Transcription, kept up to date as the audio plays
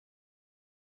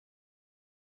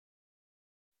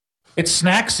It's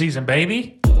snack season,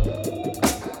 baby.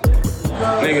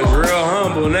 Niggas real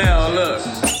humble now, look.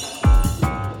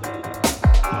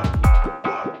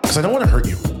 Because I don't want to hurt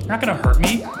you. You're not gonna hurt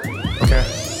me. Okay.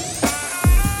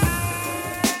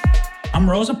 I'm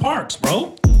Rosa Parks,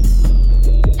 bro.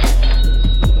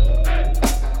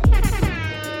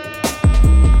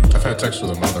 I've had sex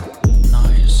with a mother.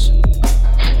 Nice.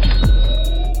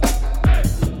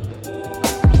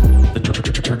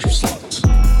 The Church of Sluts.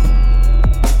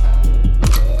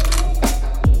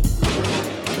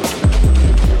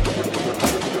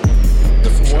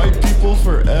 White people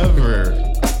forever.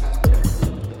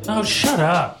 Oh, shut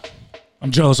up.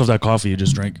 I'm jealous of that coffee you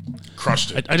just drank.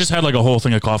 Crushed it. I just had like a whole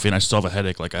thing of coffee and I still have a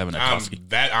headache like I haven't had coffee.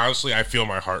 That honestly, I feel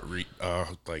my heart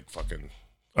like fucking.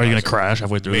 Are you going to crash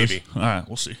halfway through Maybe. this? All right,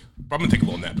 we'll see. I'm gonna take a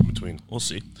little nap in between. We'll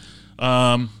see.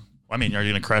 I mean, are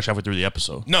you going to crash halfway through the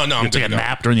episode? No, You I'm gonna take a good to go.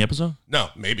 nap during the episode? No,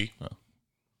 maybe.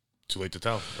 Too late to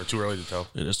tell, or too early to tell.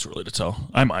 It is too early to tell.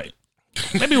 I might.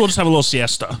 Maybe we'll just have a little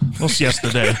siesta. A little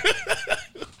siesta day.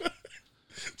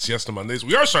 Siesta Mondays.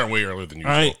 We are starting way earlier than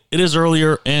usual. All right. It is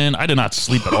earlier, and I did not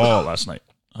sleep at all last night.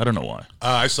 I don't know why.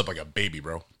 I slept like a baby,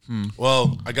 bro.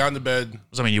 Well, I got into bed.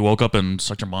 Does that mean you woke up and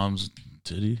sucked your mom's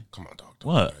titty? Come on, dog.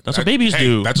 What? That's what babies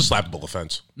do. That's a slappable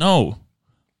offense. No.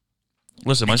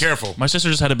 Listen, Be careful. My sister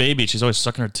just had a baby. She's always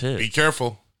sucking her tit. Be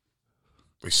careful.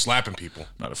 They're slapping people.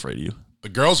 I'm not afraid of you. The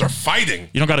girls are fighting.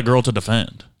 You don't got a girl to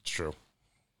defend. It's true.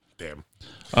 Damn.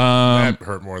 That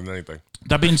hurt more than anything.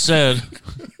 That being said,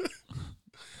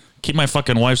 keep my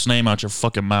fucking wife's name out your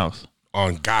fucking mouth.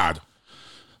 On God.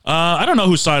 I don't know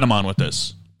whose side I'm on with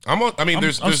this.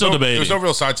 There's still debating. There's no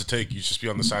real side to take. You just be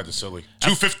on the side that's silly.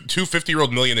 Two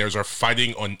 50-year-old millionaires are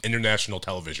fighting on international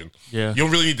television. Yeah. You don't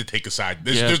really need to take a side.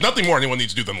 There's nothing more anyone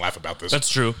needs to do than laugh about this. That's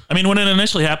true. I mean, when it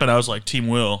initially happened, I was like, Team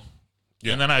Will.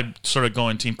 Yeah. And then I started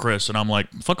going Team Chris, and I'm like,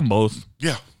 fuck them both.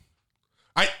 Yeah.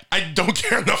 I don't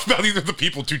care enough about either of the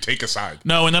people to take a side.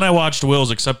 No, and then I watched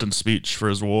Will's acceptance speech for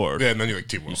his award. Yeah, and then you're like,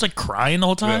 Team Will. He was like crying the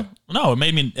whole time. No, it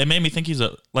made me think he's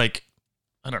a like,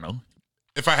 I don't know.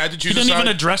 If I had to choose He a didn't side.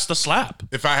 even address the slap.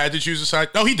 If I had to choose a side.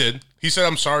 No, he did. He said,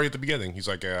 I'm sorry at the beginning. He's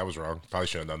like, yeah, I was wrong. Probably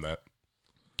shouldn't have done that.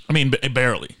 I mean,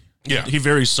 barely. Yeah. He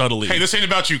very subtly. Hey, this ain't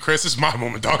about you, Chris. This is my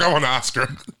moment, dog. I want an Oscar.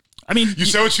 I mean, You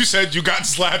said what you said. You got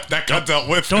slapped. That got dealt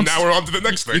with. And now we're on to the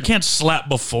next thing. You can't slap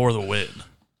before the win.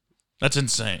 That's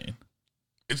insane.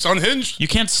 It's unhinged. You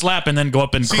can't slap and then go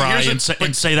up and See, cry here's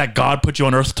and say that God put you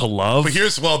on earth to love. But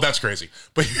that's crazy.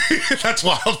 But that's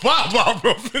wild,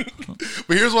 Roman.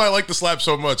 But here's why I like the slap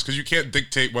so much, because you can't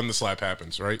dictate when the slap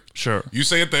happens, right? Sure. You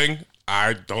say a thing,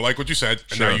 I don't like what you said,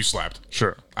 and now you slapped.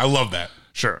 Sure. I love that.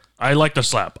 Sure. I like the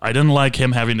slap. I didn't like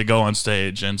him having to go on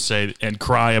stage and say and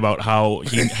cry about how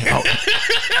he's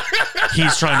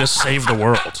trying to save the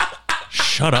world.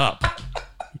 Shut up.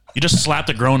 You just slapped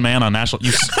a grown man on national.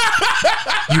 You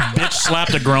bitch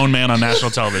slapped a grown man on national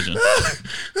television.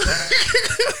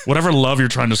 Whatever love you're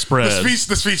trying to spread.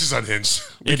 The speech is unhinged.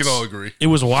 We can all agree. It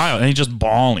was wild, and he's just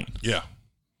bawling. Yeah.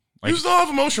 He was all of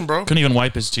emotion, bro. Couldn't even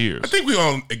wipe his tears. I think we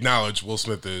all acknowledge Will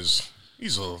Smith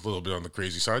he's a little bit on the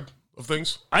crazy side of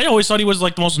things. I always thought he was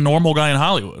like the most normal guy in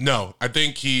Hollywood. No, I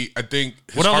think his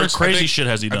what other crazy I think- shit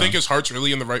has he done? I think his heart's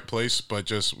really in the right place,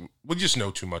 but we just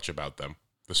know too much about them,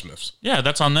 the Smiths. Yeah,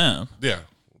 that's on them. Yeah,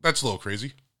 that's a little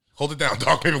crazy. Hold it down,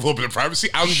 dog. Maybe a little bit of privacy.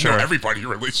 I don't know every part of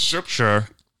your relationship. Sure.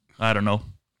 I don't know.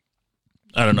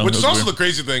 Which is also weird. the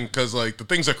crazy thing, because like the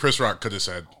things that Chris Rock could have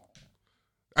said.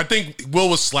 I think Will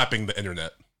was slapping the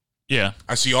internet. Yeah.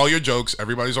 I see all your jokes.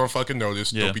 Everybody's on fucking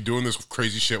notice. Yeah. Don't be doing this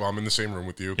crazy shit while I'm in the same room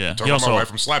with you. Yeah. Talking about my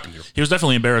wife, I'm slapping you. He was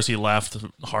definitely embarrassed. He laughed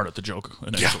hard at the joke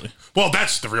initially. Yeah. Well,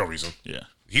 that's the real reason. Yeah.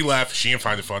 He laughed. She didn't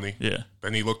find it funny. Yeah.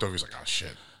 Then he looked over. He's like, oh,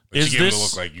 shit. Then Is she gave him the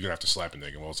this- look like, you're going to have to slap a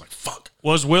nigga. And Will was like, fuck.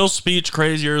 Was Will's speech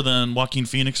crazier than Joaquin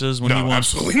Phoenix's when he No, won?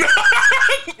 absolutely not.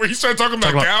 Where he started talking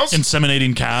about cows?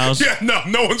 Inseminating cows? Yeah,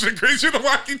 no one's been crazier than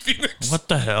Joaquin Phoenix. What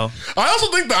the hell? I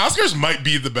also think the Oscars might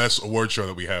be the best award show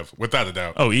that we have, without a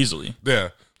doubt. Oh, easily. Yeah.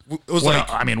 It was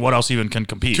what else even can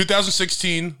compete?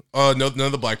 2016, none of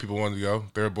the black people wanted to go.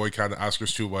 They were boycotting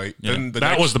Oscars too white. Yeah. Then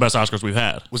That was the best Oscars we've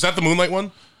had. Was that the Moonlight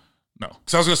one? No.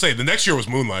 Because I was going to say, the next year was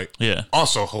Moonlight. Yeah.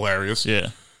 Also hilarious. Yeah.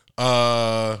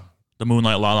 The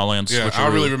Moonlight La La Land. Yeah, I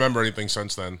don't really remember anything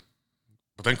since then.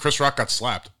 But then Chris Rock got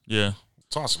slapped. Yeah.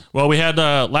 It's awesome. Well, we had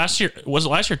last year,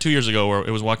 2 years ago, where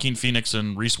it was Joaquin Phoenix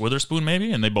and Reese Witherspoon, maybe,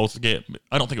 and they both gave,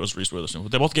 I don't think it was Reese Witherspoon,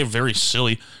 but they both gave very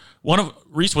silly. One of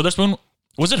Reese Witherspoon,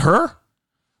 was it her?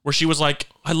 Where she was like,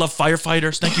 I love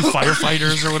firefighters, thank you,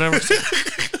 firefighters, or whatever.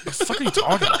 What the fuck are you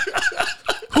talking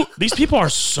about? These people are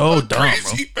so dumb,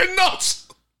 Crazy. bro. They're nuts.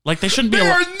 Like they shouldn't be. They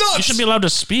are nuts. You shouldn't be allowed to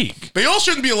speak. They all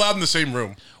shouldn't be allowed in the same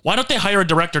room. Why don't they hire a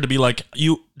director to be like,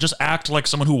 you just act like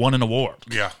someone who won an award?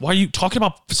 Yeah. Why are you talking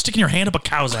about sticking your hand up a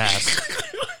cow's ass?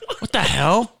 What the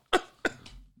hell?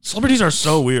 Celebrities are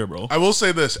so weird, bro. I will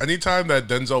say this: anytime that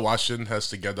Denzel Washington has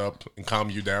to get up and calm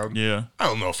you down, Yeah. I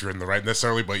don't know if you're in the right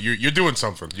necessarily, but you're doing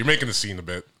something. You're making the scene a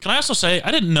bit. Can I also say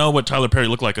I didn't know what Tyler Perry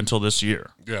looked like until this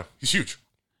year. Yeah, he's huge.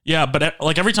 Yeah, but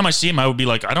like every time I see him, I would be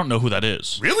like, I don't know who that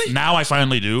is. Really? Now I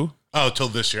finally do. Oh, till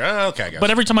this year. Okay, I guess. But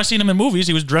every time I seen him in movies,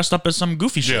 he was dressed up as some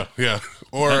goofy shit. yeah.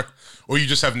 Or you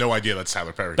just have no idea that's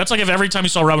Tyler Perry. That's like if every time you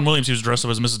saw Robin Williams, he was dressed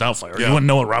up as Mrs. Doubtfire. Yeah. You wouldn't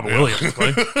know what Robin Williams looked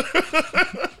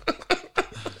like.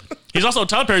 He's also,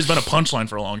 Tyler Perry's been a punchline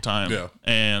for a long time. Yeah.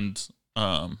 And,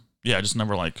 yeah, I just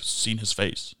never like seen his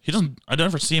face. I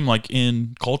never see him like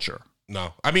in culture.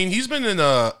 No. I mean, he's been in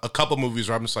a couple movies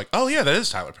where I'm just like, oh, yeah, that is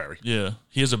Tyler Perry. Yeah.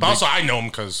 He is a But big, also, I know him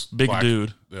because big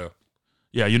dude. Yeah.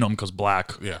 Yeah, you know him because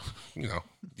black. Yeah. You know,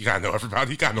 you got to know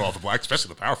everybody. You got to know all the blacks, especially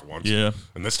the powerful ones. Yeah.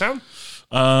 In this town?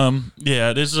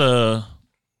 Yeah, it is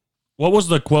what was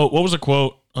the quote? What was the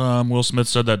quote Will Smith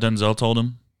said that Denzel told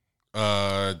him?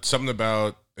 Something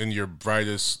about in your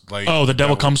brightest light. Oh, the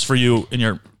devil comes for you in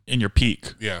your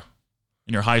peak. Yeah.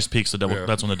 In your highest peaks, the devil. Yeah.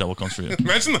 That's when the devil comes for you.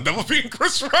 Imagine the devil being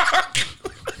Chris Rock.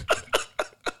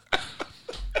 I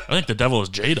think the devil is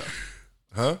Jada.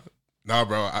 Huh? Nah,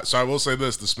 bro. So I will say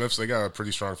this: the Smiths, they got a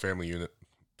pretty strong family unit.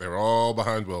 They're all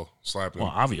behind Will, slapping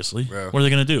Well, him. obviously. Yeah. What are they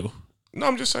gonna do? No,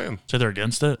 I'm just saying. Say they're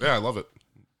against it? Yeah, I love it.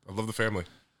 I love the family.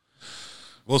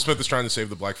 Will Smith is trying to save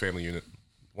the black family unit,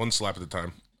 one slap at a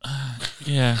time.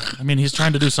 Yeah. I mean, he's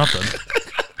trying to do something.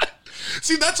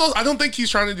 See, that's all. I don't think he's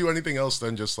trying to do anything else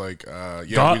than just like,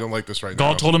 we don't like this right now.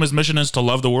 God told him his mission is to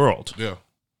love the world. Yeah.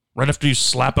 Right after you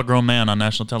slap a grown man on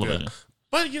national television. Yeah.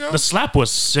 But, you know. The slap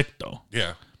was sick, though.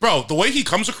 Yeah. Bro, the way he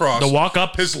comes across. The walk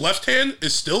up. His left hand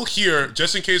is still here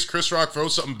just in case Chris Rock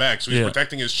throws something back. So he's Yeah.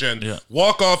 protecting his chin. Yeah.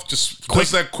 Walk off, just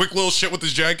does that quick little shit with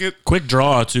his jacket. Quick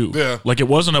draw, too. Yeah. Like, it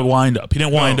wasn't a wind up. He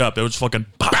didn't wind No. up. It was fucking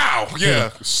pow. Bow! Yeah.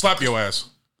 Slap your ass.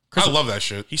 I love that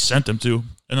shit. He sent him, too.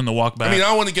 And then the walk back. I mean, I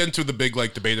don't want to get into the big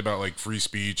like debate about like free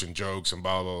speech and jokes and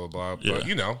blah blah blah blah. Yeah. But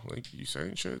you know, like you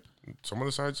saying shit. Some of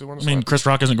the sides they want to. I mean, slap. Chris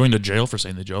Rock isn't going to jail for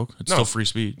saying the joke. It's No. still free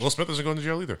speech. Will Smith isn't going to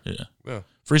jail either. Yeah. Yeah.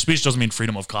 Free speech doesn't mean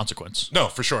freedom of consequence. No,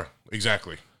 for sure.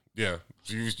 Exactly. Yeah.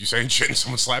 You saying shit and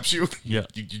someone slaps you. Yeah.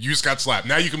 You just got slapped.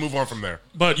 Now you can move on from there.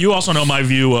 But you also know my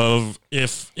view of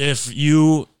if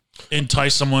you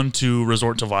entice someone to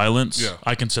resort to violence, Yeah.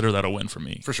 I consider that a win for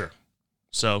me. For sure.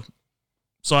 So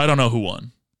I don't know who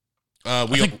won. I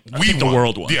think the won.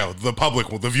 world won. Yeah, the public,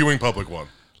 the viewing public won.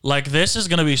 Like, this is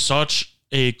going to be such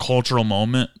a cultural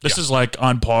moment. This Yeah. is like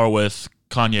on par with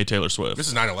Kanye, Taylor Swift. This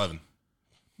is 9/11.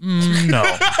 No.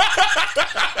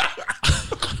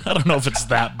 I don't know if it's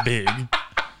that big.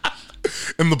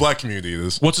 In the black community, it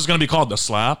is. What's this going to be called? The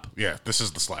slap? Yeah, this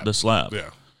is the slap. The slap.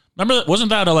 Yeah. Remember that? Wasn't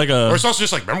that like Or a... it's also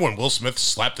just like, remember when Will Smith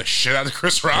slapped the shit out of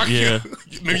Chris Rock? Yeah.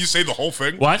 Maybe you say the whole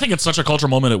thing. Well, I think it's such a cultural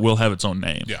moment it will have its own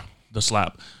name. Yeah. The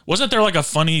slap. Wasn't there like a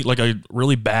funny, like a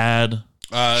really bad,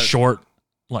 short,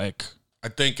 like I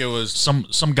think it was.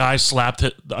 some guy slapped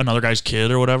another guy's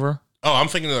kid or whatever? Oh, I'm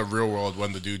thinking of the real world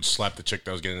when the dude slapped the chick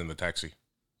that was getting in the taxi.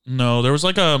 No, there was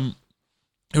like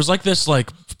it was like this like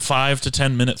 5 to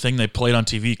 10 minute thing they played on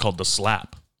TV called The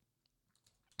Slap.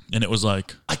 And it was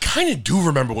like, I kind of do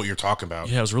remember what you're talking about.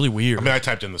 yeah, it was really weird. I mean, I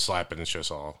typed in the slap and it's just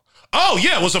all. Oh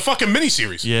yeah, it was a fucking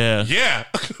miniseries. Yeah. Yeah.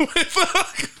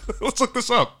 Let's look this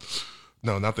up.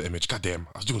 No, not the image. Goddamn,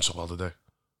 I was doing so well today.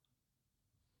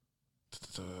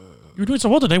 You were doing so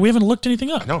well today. We haven't looked anything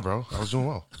up. I know, bro. I was doing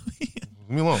well. Leave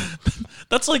me alone.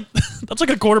 That's like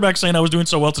a quarterback saying I was doing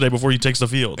so well today before he takes the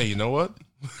field. Hey, you know what?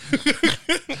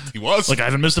 He was. Like, I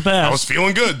haven't missed a pass. I was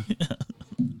feeling good.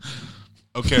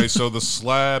 Okay, so the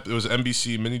slap, it was an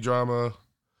NBC mini drama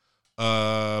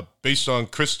based on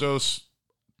Christos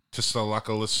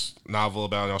Tistalakoulis novel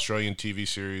about an Australian TV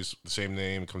series, the same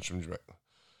name, comes from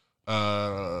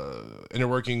inner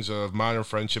workings of modern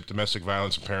friendship, domestic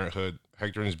violence, and parenthood.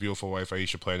 Hector and his beautiful wife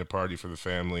Aisha plan a party for the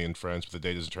family and friends, but the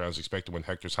day doesn't turn out as expected when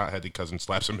Hector's hot-headed cousin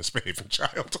slaps a misbehaving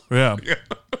child. Yeah. Yeah.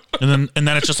 And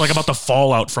then it's just like about the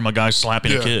fallout from a guy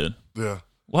slapping a kid. Yeah.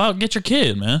 Well, get your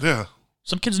kid, man. Yeah.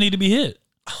 Some kids need to be hit.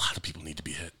 A lot of people need to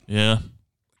be hit, Yeah.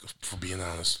 for being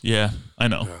honest. Yeah, I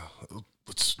know. Yeah.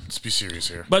 Let's be serious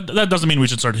here. But that doesn't mean we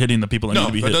should start hitting the people that need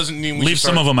to be that hit. doesn't mean we leave should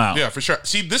some start- of them out. Yeah, for sure.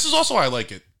 See, this is also why I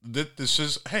like it. This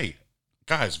is, hey,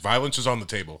 guys, violence is on the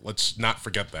table. Let's not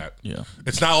forget that. Yeah.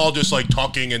 It's not all just like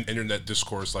talking and internet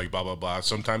discourse, like blah blah blah.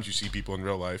 Sometimes you see people in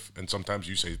real life, and sometimes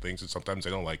you say things, and sometimes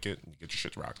they don't like it. And you get your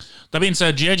shit rocked. That being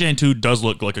said, G.I. Jane 2 does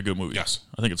look like a good movie. Yes.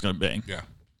 I think it's gonna bang. Yeah.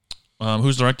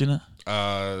 Who's directing it?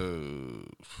 I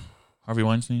Harvey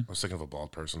Weinstein? was thinking of a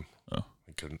bald person. Oh.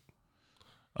 I couldn't.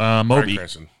 Moby. Bryan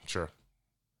Cranston, sure.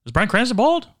 Is Bryan Cranston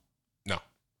bald? No.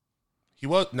 He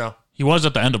was? No. He was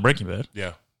at the end of Breaking Bad.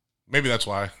 Yeah. Maybe that's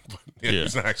why. But yeah, Yeah.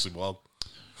 he's not actually bald.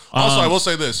 Also, I will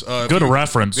say this. Good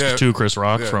reference to Chris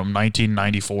Rock yeah. from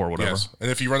 1994 or whatever. Yes. And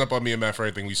if you run up on me and Matt for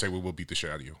anything, we say we will beat the shit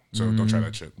out of you. So don't try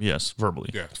that shit. Yes,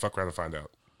 verbally. Yeah, fuck around and find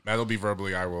out. Matt will be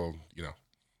verbally. I will,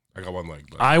 I got one leg.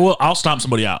 But I'll stomp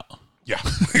somebody out. yeah.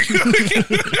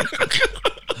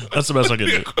 That's the best I can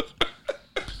do.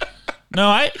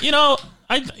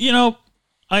 No,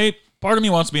 part of me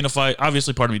wants to be in a fight.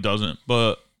 Obviously, part of me doesn't.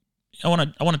 But I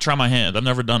want to try my hand. I've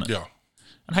never done it. Yeah.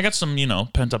 And I got some,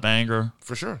 pent up anger.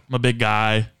 For sure. I'm a big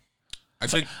guy.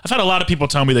 I've had a lot of people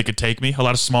tell me they could take me. A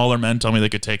lot of smaller men tell me they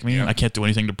could take me. Yeah. And I can't do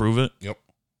anything to prove it. Yep.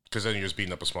 Because then you're just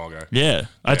beating up a small guy. Yeah.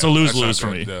 That's a lose-lose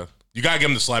for me. Yeah. You got to get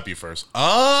him to slap you first.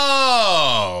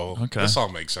 Oh. Okay. This all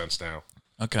makes sense now.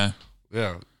 Okay.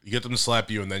 Yeah. You get them to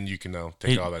slap you, and then you can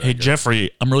take all that. Hey,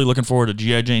 Jeffrey, I'm really looking forward to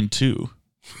G.I. Jane 2.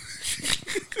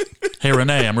 Hey,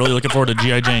 Renee, I'm really looking forward to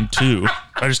G.I. Jane 2.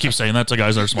 I just keep saying that to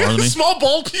guys that are smaller than me. Small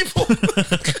bald people.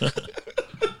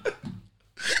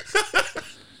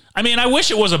 I mean, I wish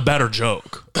it was a better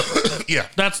joke. Yeah.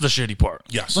 That's the shitty part.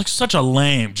 Yes. It's like such a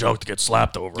lame joke to get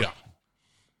slapped over. Yeah.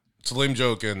 It's a lame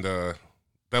joke, and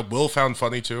that Will found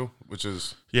funny, too, which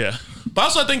is... Yeah. But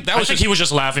also, I think he was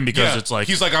just laughing because it's like...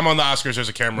 He's like, I'm on the Oscars, there's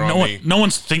a camera on me. No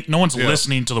one's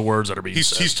listening to the words that are being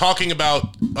said. He's talking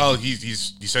about, he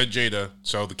said Jada,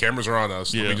 so the cameras are on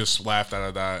us. Yeah. And we just laughed out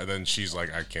of that, and then she's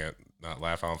like, I can't not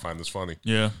laugh. I don't find this funny.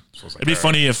 Yeah. So like, it'd be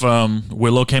funny if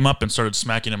Willow came up and started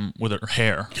smacking him with her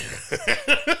hair.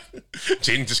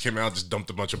 Jaden just came out, just dumped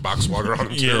a bunch of box water on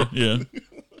him, Yeah, too.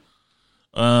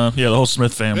 yeah. The whole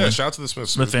Smith family. Yeah, shout out to the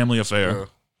Smith family affair.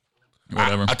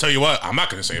 Whatever. I'll tell you what, I'm not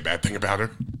going to say a bad thing about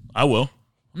her. I will.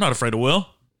 I'm not afraid of Will.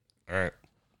 All right.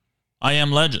 I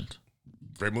Am Legend.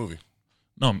 Great movie.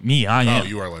 No, me, I am. Oh,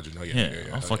 you are Legend. Oh, Yeah,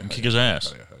 I'll fucking kick his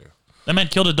ass. Yeah. That man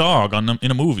killed a dog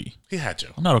in a movie. He had to.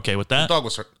 I'm not okay with that. The dog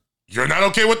was hurt. You're not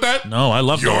okay with that? No, I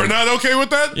love dogs. You're not okay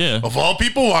with that? Yeah. Of all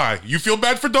people, why? You feel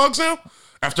bad for dogs now?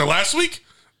 After last week?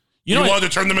 You wanted to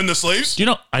turn them into slaves? Do you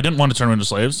know, I didn't want to turn them into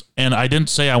slaves, and I didn't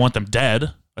say I want them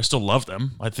dead. I still love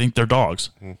them. I think they're dogs.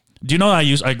 Do you know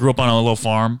I grew up on a little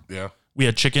farm? Yeah. We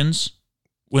had chickens.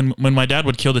 When my dad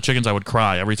would kill the chickens, I would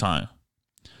cry every time.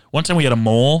 One time we had a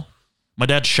mole. My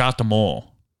dad shot the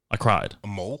mole. I cried. A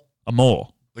mole? A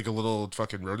mole. Like a little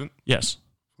fucking rodent? Yes.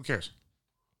 Who cares?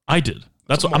 I did.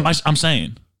 That's what I'm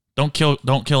saying. Don't kill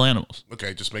animals.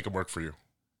 Okay, just make them work for you.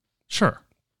 Sure.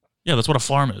 Yeah, that's what a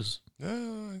farm is.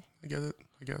 Yeah, I get it,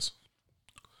 I guess.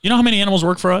 You know how many animals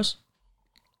work for us?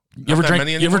 You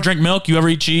ever drink milk? You ever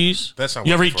eat cheese? That's not.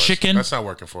 You ever working eat for us. chicken? That's not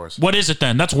working for us. What is it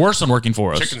then? That's worse than working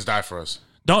for us. Chickens die for us.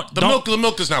 The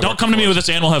milk is not. Don't come to me with this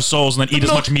animal have souls and then eat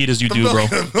as much meat as you do, bro.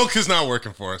 The milk is not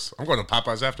working for us. I'm going to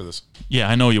Popeyes after this. Yeah,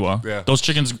 I know you are. Yeah. Those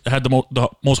chickens had the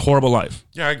most horrible life.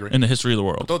 Yeah, I agree. In the history of the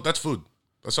world. That's food.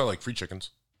 That's not like free chickens.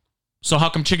 So how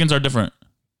come chickens are different?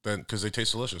 Then because they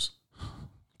taste delicious.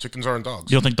 Chickens aren't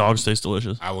dogs. You don't think dogs taste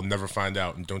delicious? I will never find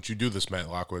out. And don't you do this, Matt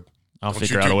Lockwood. I'll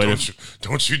figure out a way to.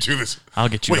 Don't you do this. I'll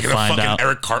get you to find out.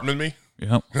 Eric Cartman me?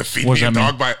 Yep. Feed me a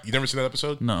dog by. You never seen that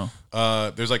episode? No.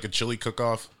 There's like a chili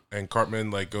cook-off, and Cartman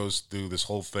like goes through this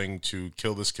whole thing to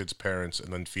kill this kid's parents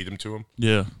and then feed him to him.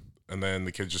 Yeah. And then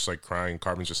the kid's just like crying.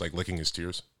 Cartman's just like licking his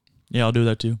tears. Yeah, I'll do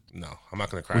that too. No, I'm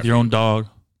not gonna cry with your own dog.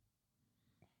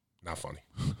 Not funny.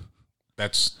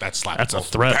 That's slappable. That's a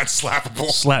threat. That's slappable.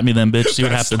 Slap me then, bitch. See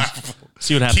what happens. Slappable.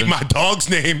 See what happens. Keep my dog's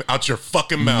name out your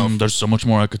fucking mouth. There's so much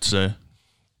more I could say.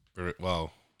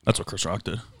 Well, that's what Chris Rock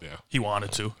did. Yeah, he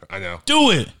wanted to. I know. Do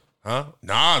it. Huh?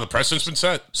 Nah, the precedent's been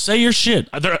set. Say your shit.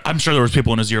 I'm sure there was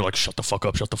people in his ear like, shut the fuck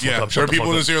up, shut the fuck up, there were people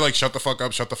in his ear like, shut the fuck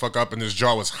up, and his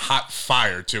jaw was hot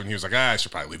fire too, and he was like, I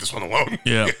should probably leave this one alone.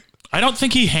 Yeah. I don't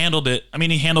think he handled it. I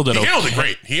mean, he handled it. He handled it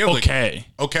great. He handled it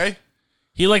okay.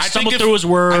 He stumbled through his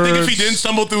words. I think if he didn't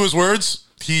stumble through his words,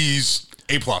 he's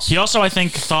A+. He also, I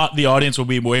think, thought the audience would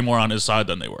be way more on his side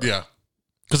than they were. Yeah.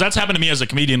 Because that's happened to me as a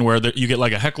comedian, where you get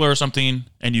like a heckler or something,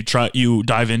 and you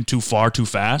dive in too far too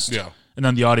fast. Yeah. And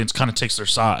then the audience kind of takes their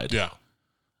side. Yeah.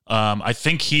 I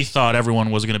think he thought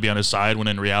everyone was going to be on his side, when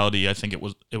in reality, I think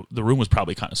the room was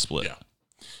probably kind of split. Yeah.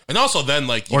 And also then,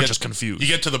 just confused. You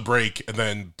get to the break, and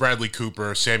then Bradley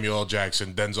Cooper, Samuel L.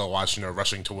 Jackson, Denzel Washington are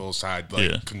rushing to Will's side,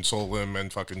 console him,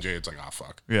 and fucking Jay. It's like,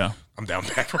 fuck. Yeah. I'm down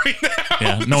bad right now.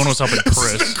 Yeah, no one was helping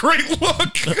Chris. This is a great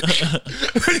look.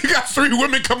 You got 3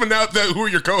 women coming out who are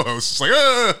your co-hosts. It's like,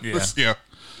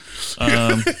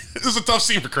 this is a tough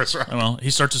scene for Chris Rock. Well,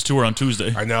 he starts his tour on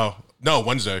Tuesday. I know. No,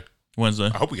 Wednesday.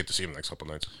 I hope we get to see him the next couple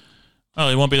nights. Oh,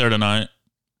 he won't be there tonight.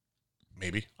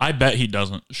 Maybe. I bet he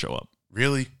doesn't show up.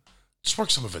 Really? Just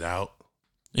work some of it out.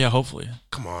 Yeah, hopefully.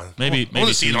 Come on. Maybe I want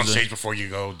to see it on Tuesday. stage before you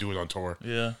go do it on tour.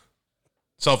 Yeah.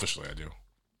 Selfishly, I do.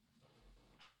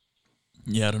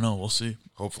 Yeah, I don't know. We'll see.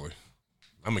 Hopefully.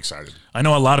 I'm excited. I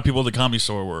know a lot of people at the Comedy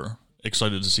Store were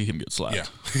excited to see him get slapped.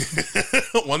 Yeah.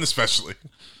 One especially.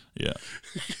 Yeah.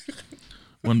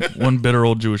 One bitter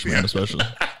old Jewish man, especially.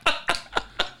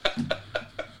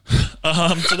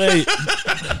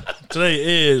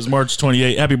 Today is March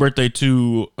 28th. Happy birthday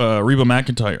to Reba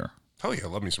McEntire. Hell yeah, I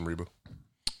love me some Reba.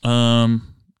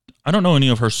 I don't know any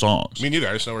of her songs. Me neither.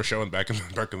 I just know her show back in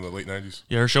the late 90s.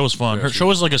 Yeah, her show was fun. Yeah, Her show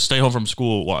was like a stay home from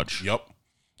school watch. Yep.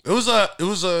 It was a.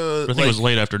 I think it was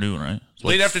late afternoon, right? It was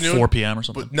Late like afternoon? 4 p.m. or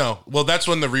something. But no, well, that's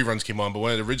when the reruns came on. But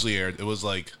when it originally aired, it was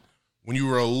like when you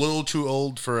were a little too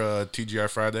old for TGI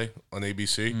Friday on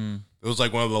ABC. It was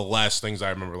like one of the last things I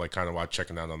remember, like kind of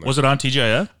checking out on there. Was it on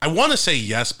TGIF? I want to say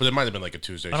yes, but it might have been like a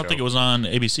Tuesday. I don't think it was on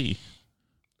ABC.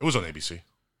 It was on ABC.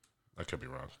 I could be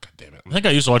wrong. God damn it. I think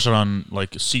I used to watch it on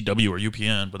like CW or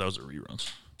UPN, but that was the reruns.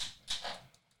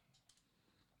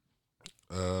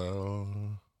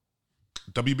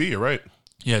 WB, you're right.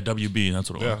 Yeah, WB. That's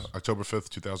what it Yeah, was. October 5th,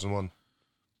 2001.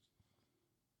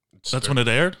 That's when it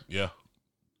aired? Yeah.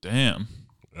 Damn.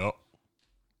 Yep.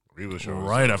 Reba show was,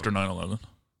 Right after 9/11.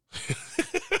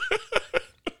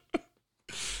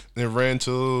 It ran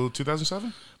till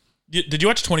 2007? Did you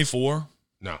watch 24?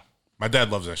 No. My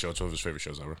dad loves that show. It's one of his favorite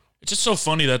shows ever. It's just so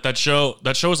funny that show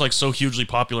is like so hugely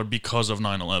popular because of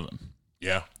 9/11.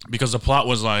 Yeah. Because the plot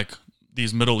was like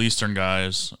these Middle Eastern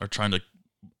guys are trying to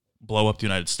blow up the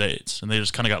United States, and they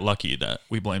just kind of got lucky that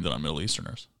we blamed it on Middle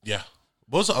Easterners. Yeah.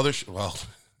 What was the other well,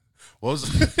 what was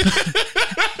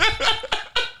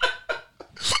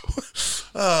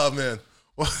Oh man.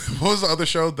 What was the other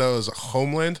show that was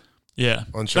Homeland? Yeah.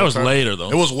 On that was Showtime? later, though.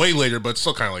 It was way later, but it's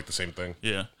still kind of like the same thing.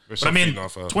 Yeah. They're But I mean, feeding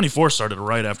off of- 24 started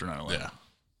right after 9/11. Yeah.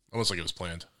 Almost like it was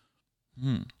planned.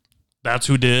 That's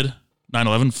who did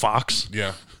 9/11, Fox.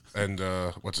 Yeah. And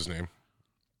what's his name?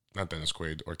 Not Dennis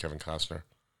Quaid or Kevin Costner.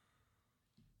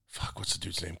 Fuck, what's the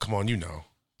dude's name? Come on, you know.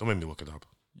 Don't make me look it up.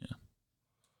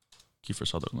 Kiefer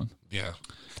Sutherland. Yeah.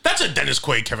 That's a Dennis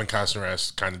Quaid, Kevin Costner-ass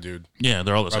kind of dude. Yeah,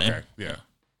 they're all the same. Okay, yeah.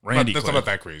 Randy That's Quaid. not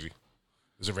that crazy.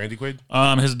 Is it Randy Quaid?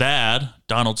 His dad,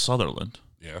 Donald Sutherland,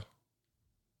 Yeah.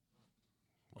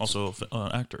 also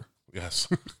an actor. Yes.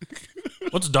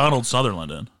 What's Donald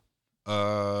Sutherland in?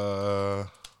 Oh,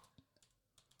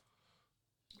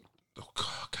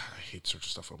 God, I hate searching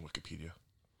stuff on Wikipedia.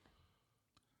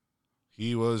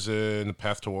 He was in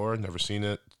Path to War. Never seen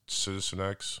it. Citizen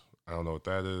X. I don't know what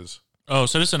that is. Oh,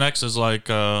 Citizen X is like,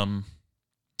 what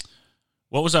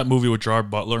was that movie with Gerard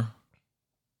Butler?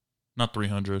 Not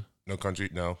 300. No Country.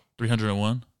 No.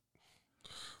 301?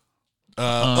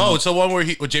 It's the one where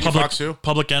he with Jamie Foxx too.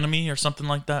 Public Enemy or something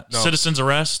like that? No. Citizen's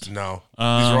Arrest? No, these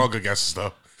are all good guesses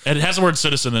though. And it has the word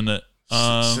citizen in it.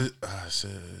 Citizen.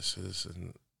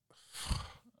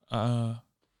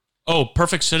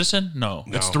 Perfect Citizen? No,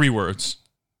 it's No. 3 words.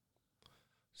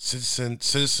 Citizen.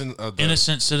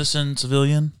 Innocent citizen,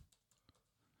 civilian.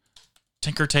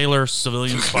 Tinker Tailor,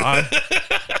 civilian spy.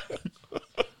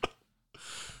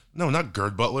 No, not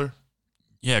Gerd Butler.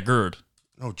 Yeah, Gerd.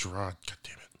 No, Gerard. God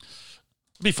damn it.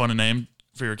 It'd be a funny name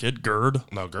for your kid. Gerd.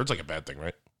 No, Gerd's like a bad thing,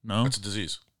 right? No, That's a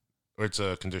disease, or it's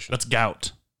a condition. that's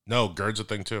gout. No, Gerd's a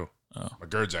thing too. Oh. My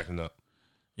Gerd's acting up.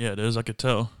 Yeah, it is. I could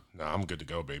tell. No, I'm good to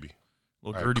go, baby.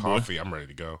 Little I have Gerdy boy. coffee. I'm ready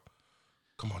to go.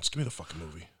 Come on, just give me the fucking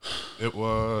movie. It Why do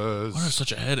I have was.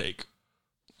 such a headache?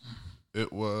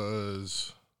 It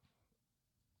was.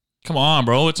 Come on,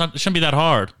 bro. It shouldn't be that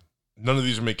hard. None of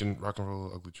these are making Rock and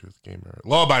Roll Ugly Truth Gamer.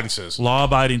 Law Abiding Citizen.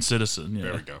 Law-abiding citizen. Yeah.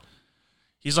 There we go.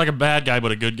 He's like a bad guy,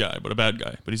 but a good guy, but a bad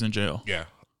guy. But he's in jail. Yeah,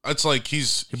 it's like He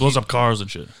blows up cars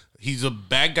and shit. He's a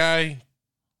bad guy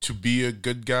to be a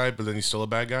good guy, but then he's still a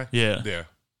bad guy. Yeah. Yeah.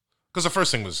 Because the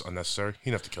first thing was unnecessary. He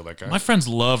didn't have to kill that guy. My friends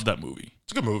love that movie.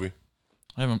 It's a good movie.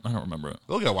 I don't remember it.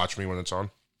 They'll gotta watch me when it's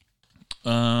on.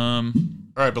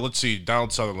 Um. All right, but let's see.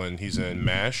 Donald Sutherland. He's in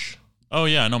MASH. Oh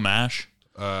yeah, I know MASH.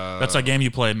 That's that game you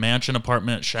play: mansion,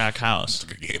 apartment, shack, house.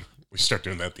 Good game. We start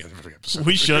doing that at the end of every episode.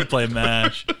 We should play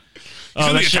MASH. He's in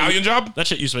the that shit- Italian Job. That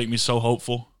shit used to make me so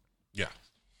hopeful. Yeah.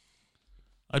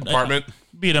 I'd, Apartment.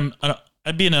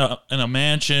 I'd be in a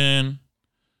mansion,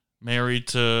 married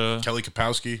to. Kelly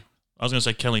Kapowski. I was gonna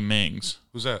say Kelly Mings.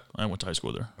 Who's that? I went to high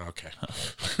school with her. Okay.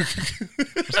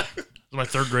 It was my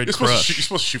third grade You're supposed, crush. you're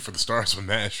supposed to shoot for the stars with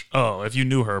MASH. Oh, if you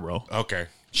knew her, bro. Okay.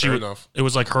 She Fair would, enough. It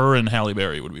was like her and Halle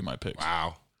Berry would be my picks.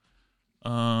 Wow.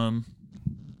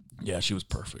 Yeah, she was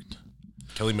perfect.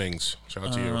 Kelly Mings. Shout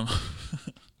out to you.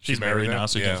 She's married now,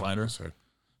 so you Yeah. can't find her. Sorry.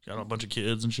 Got a bunch of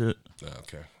kids and shit.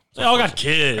 Okay. They all got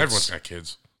kids. Everyone's got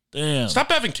kids. Damn.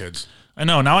 Stop having kids. I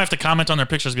know. Now I have to comment on their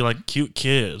pictures and be like, cute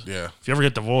kid. Yeah. If you ever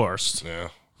get divorced. Yeah.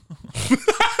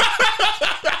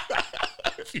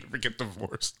 If you ever get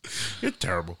divorced, you're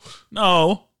terrible.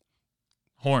 No.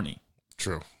 Horny.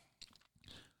 True.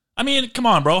 I mean, come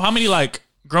on, bro. How many, like,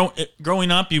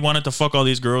 growing up, you wanted to fuck all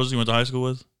these girls you went to high school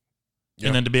with? Yeah.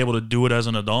 And then to be able to do it as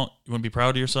an adult, you wouldn't be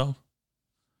proud of yourself?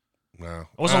 No.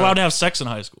 I wasn't allowed to have sex in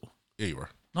high school. Yeah, you were.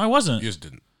 No, I wasn't. You just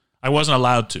didn't. I wasn't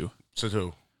allowed to. Said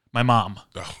who? My mom.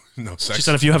 Oh, no sex. She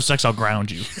said, if you have sex, I'll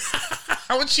ground you.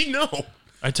 How would she know?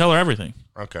 I tell her everything.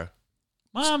 Okay.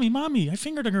 Mommy, I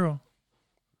fingered a girl.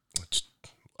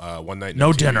 One night.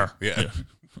 No TV. dinner. Yeah.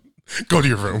 Go to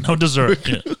your room. No dessert.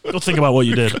 Yeah. Go think about what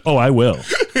you did. Oh, I will.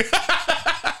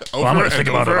 Over I'm going to think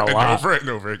about it a lot. Over and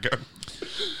over again.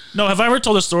 No, have I ever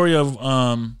told the story of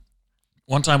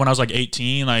one time when I was like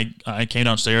 18, I came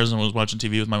downstairs and was watching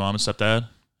TV with my mom and stepdad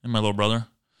and my little brother.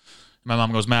 My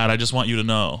mom goes, Matt, I just want you to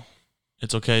know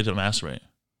it's okay to masturbate.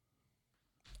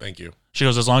 Thank you. She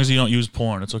goes, as long as you don't use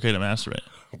porn, it's okay to masturbate.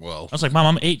 Well, I was like, Mom,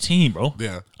 I'm 18, bro.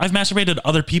 yeah. I've masturbated to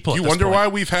other people. You at this wonder point. why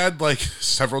we've had like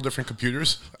several different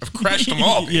computers? I've crashed them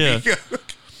all. Baby. Yeah.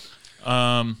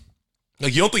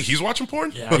 Like, you don't think he's watching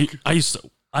porn? Yeah, I used to.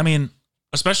 I mean,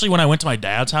 especially when I went to my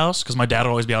dad's house, because my dad would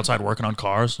always be outside working on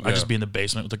cars. I'd just be in the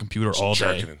basement with the computer all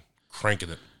day. Cranking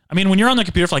it. I mean, when you're on the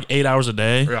computer for like 8 hours a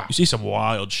day, Yeah. you see some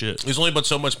wild shit. There's only but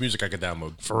so much music I could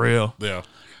download. For real. Yeah.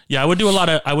 Yeah, I would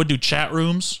do chat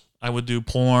rooms. I would do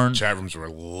porn. Chat rooms were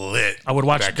lit. I would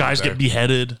watch back in guys the day. get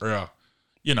beheaded. Yeah.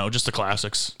 You know, just the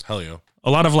classics. Hell yeah. A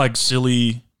lot of like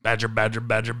silly badger. Well,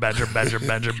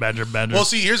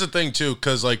 see, here's the thing too,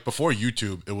 because like before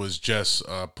YouTube, it was just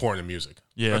porn and music.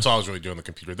 Yeah. That's all I was really doing on the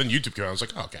computer. Then YouTube came out. I was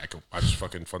like, oh, okay, I can watch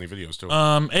fucking funny videos too.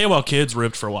 AOL Kids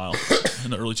ripped for a while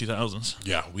in the early 2000s.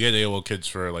 Yeah, we had AOL Kids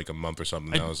for like a month or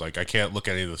something. And I was like, I can't look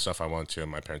at any of the stuff I want to. And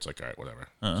my parents were like, all right, whatever.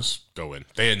 Just go in.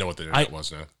 They didn't know what the internet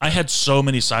was now. I had so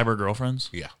many cyber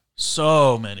girlfriends. Yeah.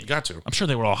 So many. You got to. I'm sure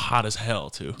they were all hot as hell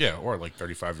too. Yeah, or like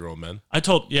 35-year-old men.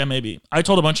 Maybe. I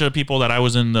told a bunch of people that I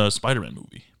was in the Spider-Man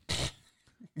movie.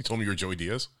 You told me you were Joey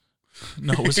Diaz?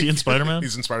 No, was he in Spider-Man?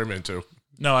 He's in Spider-Man too.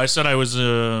 No, I said I was, I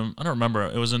don't remember.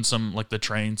 It was in some, like, the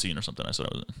train scene or something I said I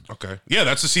was in. Okay. Yeah,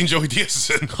 that's the scene Joey Diaz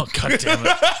is in. Oh, God damn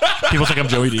it. People think I'm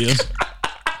Joey Diaz.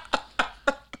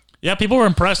 Yeah, people were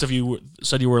impressed if you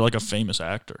said you were, like, a famous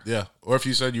actor. Yeah, or if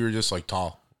you said you were just like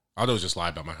tall. I'd always just lie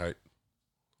about my height.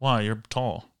 Why? You're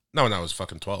tall. No, when I was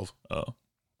fucking 12. Oh.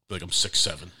 Like, I'm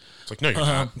 6'7". It's like, no, you're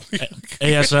not.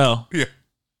 ASL. Yeah.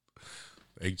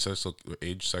 Age,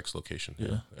 sex, location.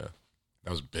 Yeah.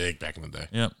 That was big back in the day.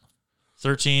 Yep.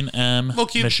 13M,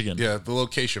 Low-key, Michigan. Yeah, the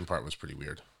location part was pretty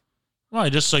weird.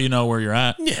 Right, just so you know where you're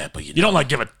at. Yeah, but you don't, like,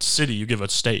 give a city. You give a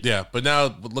state. Yeah, but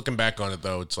now, looking back on it,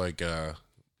 though, it's like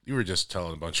you were just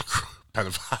telling a bunch of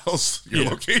pedophiles your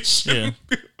location.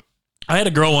 Yeah. I had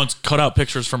a girl once cut out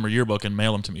pictures from her yearbook and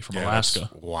mail them to me from Alaska.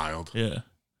 That's wild. Yeah.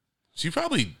 You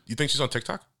think she's on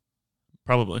TikTok?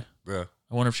 Probably. Yeah.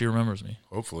 I wonder if she remembers me.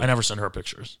 Hopefully. I never sent her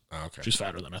pictures. Oh, okay. She's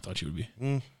fatter than I thought she would be.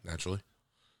 Naturally.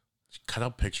 She cut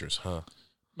out pictures, huh?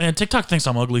 Man, TikTok thinks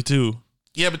I'm ugly too.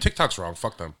 Yeah, but TikTok's wrong.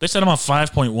 Fuck them. They said I'm on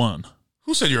 5.1.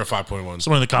 Who said you're a 5.1?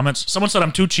 Someone in the comments. Someone said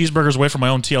I'm 2 cheeseburgers away from my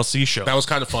own TLC show. That was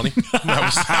kind of funny.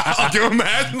 I'll give him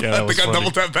that. Yeah, that I was think I funny.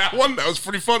 double tapped that one. That was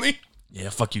pretty funny. Yeah,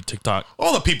 fuck you, TikTok.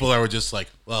 All the people that were just like,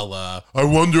 well, I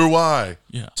wonder why.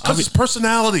 Yeah. It's because his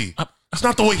personality. It's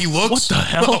not the way he looks. What the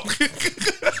hell?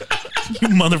 You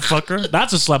motherfucker.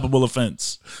 That's a slappable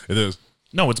offense. It is.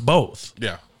 No, it's both.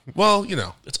 Yeah. Well, you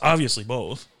know. It's obviously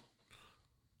both.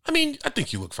 I mean, I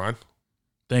think you look fine.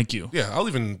 Thank you. Yeah,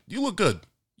 you look good.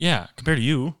 Yeah, compared to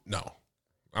you. No,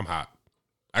 I'm hot.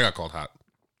 I got called hot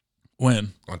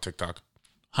When? on TikTok.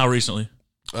 How recently?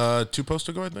 2 posts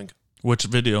ago, I think. Which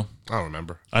video? I don't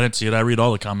remember. I didn't see it. I read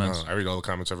all the comments. I read all the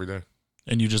comments every day.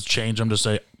 And you just change them to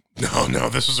say, No,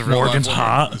 this was a real Morgan's live one.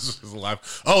 hot? This was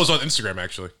live. Oh, it was on Instagram,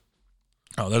 actually.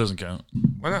 oh, that doesn't count.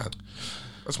 Why not?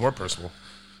 That's more personal.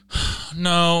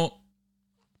 No.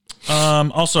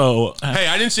 Also, Hey,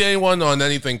 I didn't see anyone on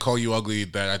anything call you ugly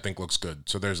that I think looks good.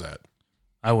 So there's that.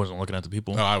 I wasn't looking at the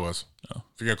people. No, I was. Oh.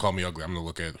 If you're going to call me ugly, I'm going to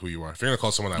look at who you are. If you're going to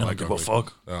call someone I I don't like give a ugly,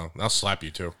 fuck. I'll slap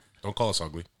you too. Don't call us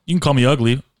ugly. You can call me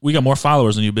ugly. We got more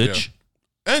followers than you, bitch.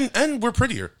 And we're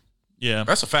prettier. Yeah.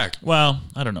 That's a fact. Well,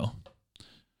 I don't know.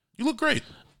 You look great.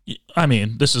 I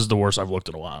mean, this is the worst I've looked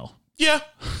in a while. Yeah.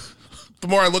 The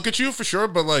more I look at you, for sure,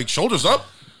 but like shoulders up,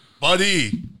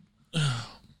 buddy.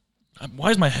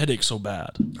 Why is my headache so bad?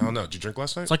 I don't know. Did you drink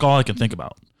last night? It's like all I can think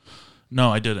about.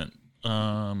 No, I didn't. But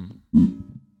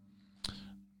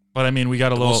I mean, we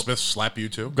got a Will little Smith slap you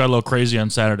too? got a little crazy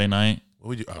on Saturday night. What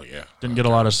would you? Oh yeah. Didn't get a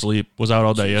lot of sleep. Was out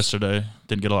all day yesterday.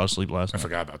 Didn't get a lot of sleep last I night.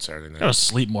 forgot about Saturday night. Gotta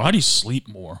sleep more. How do you sleep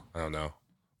more? I don't know.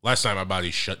 Last night my body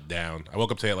shut down. I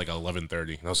woke up today at like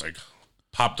 11:30, and I was like,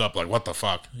 popped up like, what the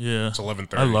fuck? Yeah. It's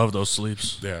 11:30. I love those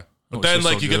sleeps. Yeah. But Oh, then it's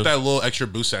like so you good. get that little extra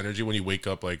boost of energy when you wake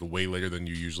up like way later than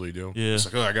you usually do. Yeah. It's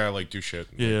like, oh, I gotta like do shit.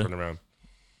 And, Yeah. Like, run around.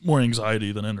 More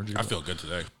anxiety than energy. I feel good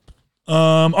today.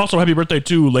 Also, happy birthday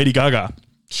to Lady Gaga.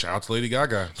 Shout out to Lady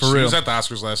Gaga. For She real. was at the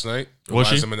Oscars last night. Was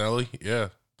she? Liza Minnelli. Yeah.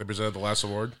 They presented the last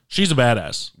award. She's a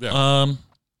badass. Yeah.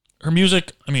 Her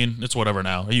music, I mean, it's whatever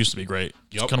now. It used to be great.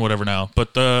 Yup. It's kind of whatever now.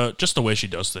 But just the way she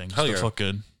does things. Hell the yeah. fuck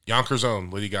good. Yonkers own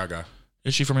Lady Gaga.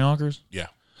 Is she from Yonkers? Yeah.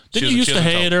 Didn't She you doesn't- used she to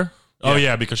doesn't hate tell- her? Oh,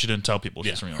 Yeah. yeah, because she didn't tell people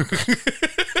she's from Yonkers.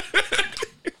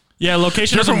 Yeah,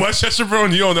 location You're doesn't, from Westchester, bro,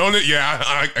 and you don't own it? Yeah,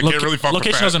 I can't really fuck with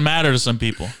location that. doesn't matter to some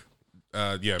people.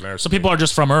 Yeah, Maris. Some people are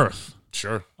just from Earth.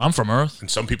 Sure. I'm from Earth. And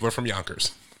some people are from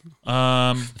Yonkers.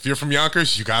 Um, If you're from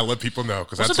Yonkers, you gotta let people know,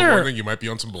 because that's Wasn't a there- warning. You might be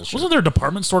on some bullshit. wasn't there a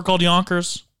department store called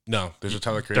Yonkers? No, there's a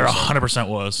Tyler There Creator song. 100%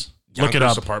 was. Look it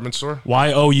Yonkers up. Department store?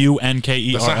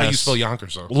 Younkers. That's not how you spell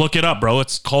Yonkers, though. Look it up, bro.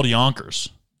 It's called Yonkers.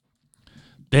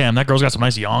 Damn, that girl's got some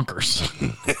nice Yonkers.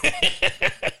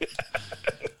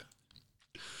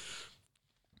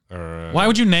 All right. Why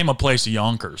would you name a place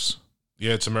Yonkers?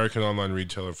 Yeah, it's American Online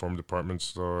Retailer Form Department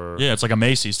Store. Yeah, it's like a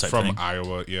Macy's type From thing.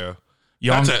 Iowa, yeah.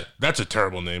 Yonk- That's a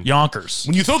terrible name. Yonkers.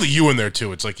 When you throw the U in there,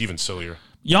 too, it's like even sillier.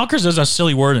 Yonkers is a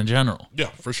silly word in general. Yeah,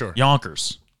 for sure.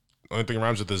 Yonkers. Only thing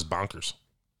rhymes with this is bonkers.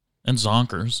 And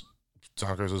zonkers.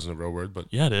 Zonkers isn't a real word, but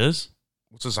Yeah, it is.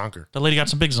 what's a zonker? That lady got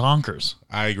some big zonkers.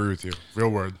 I agree with you. Real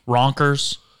word.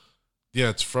 Ronkers. Yeah,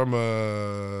 it's from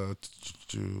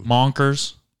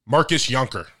Monkers. Marcus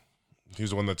Yonker. He's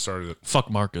the one that started it. Fuck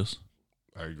Marcus.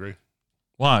 I agree.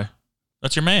 Why?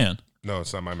 That's your man. No,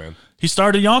 it's not my man. He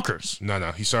started Yonkers.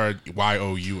 No, he started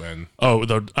Youn. Oh,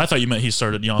 I thought you meant he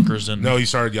started Yonkers. And No, he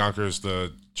started Yonkers,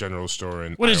 the general store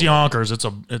in what is Iowa. Yonkers? It's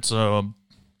a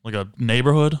like a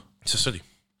neighborhood. It's a city.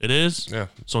 It is. Yeah,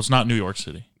 So it's not New York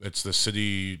City. it's the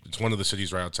city. It's one of the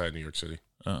cities right outside New York City.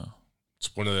 Oh.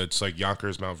 It's like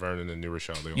Yonkers, Mount Vernon, and New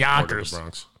Rochelle. They all border Yonkers. the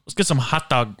Bronx. Let's get some hot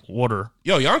dog water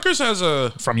Yo, Yonkers has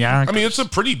from Yonkers. I mean, it's a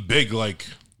pretty big like,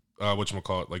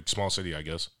 whatchamacallit, like small city, I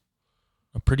guess.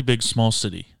 a pretty big small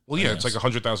city. Well, yeah, I it's like guess.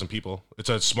 100,000 people. It's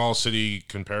a small city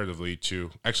comparatively to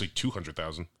actually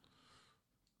 200,000.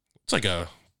 It's like a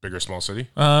bigger small city.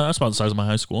 That's about the size of my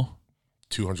high school.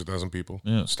 200,000 people.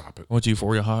 Yeah. Stop it. I went to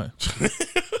Euphoria High.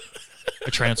 I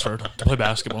transferred to play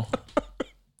basketball.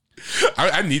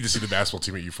 I need to see the basketball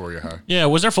team at Euphoria High. Yeah,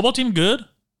 was their football team good?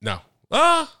 No.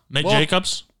 Nate Well,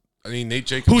 Jacobs, I mean, Nate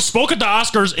Jacobs. who spoke at the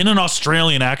Oscars in an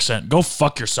Australian accent. Go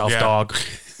fuck yourself, Yeah. dog.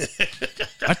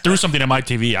 I threw something at my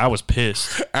TV. I was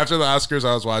pissed. After the Oscars,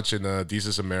 I was watching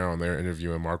Desus and Mero, and they're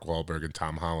interviewing Mark Wahlberg and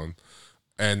Tom Holland.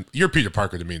 And you're Peter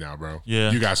Parker to me now, bro.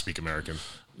 Yeah. You gotta speak American.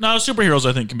 No, superheroes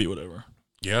I think can be whatever.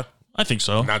 Yeah? I think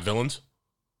so. Not villains?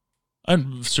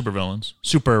 And super villains.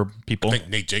 Super people. I think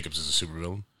Nate Jacobs is a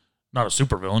supervillain. Not a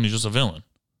super villain, he's just a villain.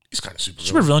 He's kind of super.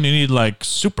 Super villain, you need like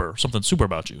something super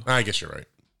about you. I guess you're right.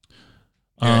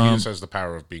 Yeah, he Um, just has the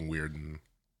power of being weird and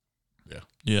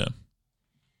Yeah.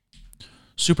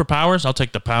 Superpowers? I'll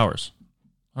take the powers.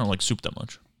 I don't like soup that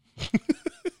much.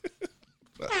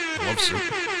 I love soup.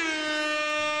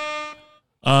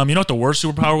 You know what the worst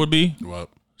superpower would be? What?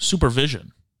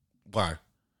 Supervision. Why?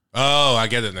 Oh, I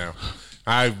get it now.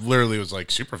 I literally was like,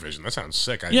 supervision. That sounds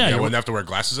sick. I you're- wouldn't have to wear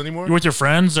glasses anymore. You're with your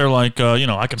friends, they're like,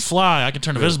 I can fly, I can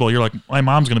turn invisible. You're like, my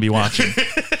mom's going to be watching.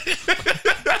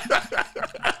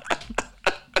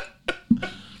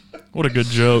 What a good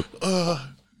joke.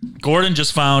 Gordon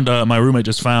just found, my roommate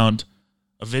just found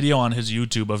a video on his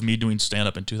YouTube of me doing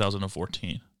stand-up in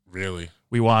 2014. Really?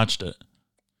 We watched it.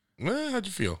 How'd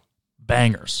you feel?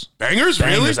 Bangers. Bangers?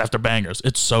 Really? Bangers after bangers.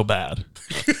 It's so bad.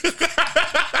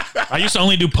 I used to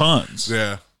only do puns.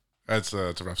 Yeah. It's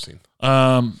a rough scene.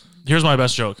 Here's my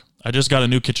best joke. I just got a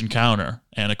new kitchen counter,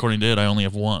 and according to it, I only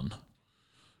have one.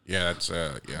 Yeah, that's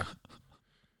yeah.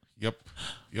 Yep.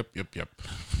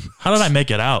 How did I make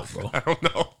it out, bro? I don't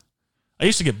know. I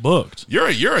used to get booked. You're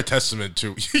a testament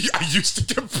to. I used to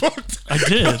get booked. I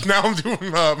did. Now I'm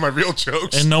doing my real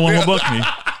jokes. And no one will book me.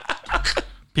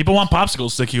 People want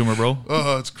popsicle stick humor, bro.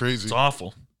 Oh, it's crazy. It's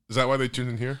awful. Is that why they tuned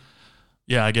in here?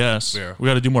 Yeah, I guess. Yeah. We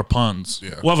got to do more puns.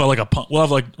 Yeah. We'll have a pun.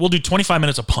 We'll do 25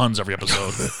 minutes of puns every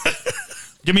episode.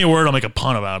 Give me a word, I'll make a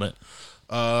pun about it.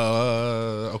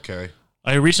 Okay.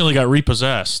 I recently got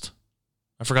repossessed.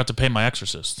 I forgot to pay my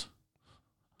exorcist.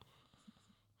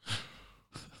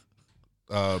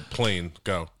 Plane,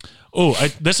 go. Oh,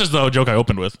 this is the joke I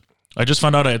opened with. I just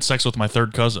found out I had sex with my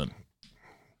third cousin.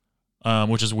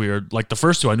 which is weird. Like the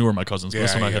first two I knew were my cousins. But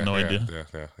this one I had no idea.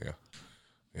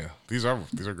 Yeah. These are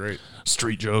great.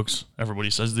 Street jokes. Everybody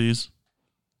says these.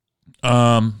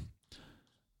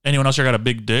 Anyone else here got a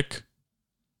big dick?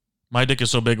 My dick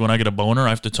is so big when I get a boner, I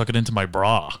have to tuck it into my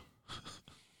bra.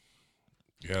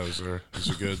 Yeah, these are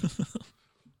good.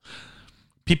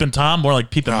 Peepin' Tom, more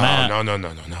like Peepin' Matt.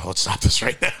 No. Let's stop this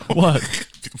right now. What?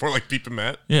 More like Peepin'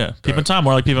 Matt? Yeah, Peepin' Tom,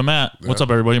 more like Peepin' Matt. What's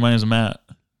up, everybody? My name is Matt.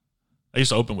 I used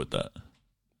to open with that.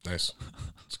 Nice.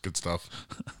 It's good stuff.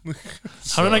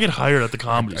 How did I get hired at the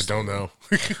comedy I don't know.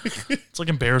 It's like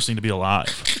embarrassing to be alive.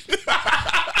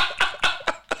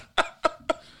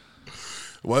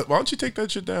 Why don't you take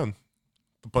that shit down?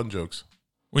 The pun jokes.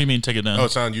 What do you mean take it down? Oh,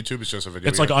 it's not on YouTube? It's just a video?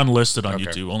 It's like unlisted on Okay.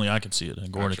 YouTube. Only I can see it,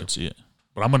 and Gordon can see it.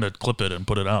 But I'm going to clip it and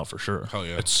put it out for sure. Hell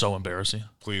yeah. It's so embarrassing.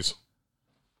 Please.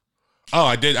 Oh,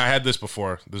 I did. I had this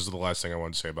before. This is the last thing I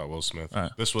wanted to say about Will Smith. All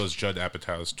right. This was Judd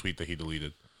Apatow's tweet that he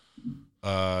deleted.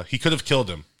 He could have killed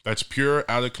him. That's pure,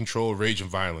 out of control rage and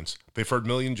violence. They've heard a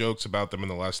million jokes about them in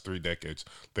the last 3 decades.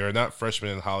 They are not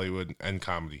freshmen in Hollywood and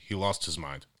comedy. He lost his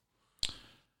mind.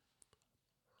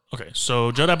 Okay,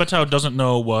 so Judd Apatow doesn't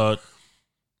know what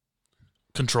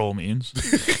control means.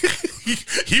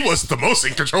 He was the most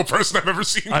in control person I've ever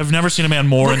seen. I've never seen a man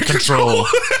more in control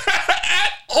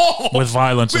with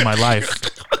violence in my life.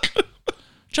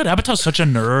 Judd Apatow's such a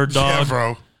nerd, dog. Yeah,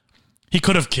 bro. He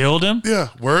could have killed him? Yeah,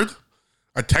 word?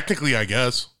 Technically, I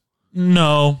guess.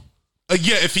 No.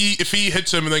 Yeah, if he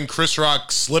hits him and then Chris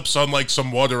Rock slips on like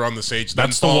some water on the stage,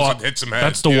 then falls and hits him head.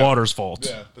 That's the water's fault.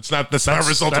 Yeah, that's not a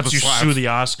result of the you slap. sue the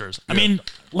Oscars. I mean,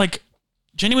 like,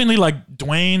 genuinely, like,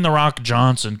 Dwayne The Rock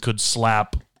Johnson could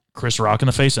slap Chris Rock in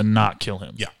the face and not kill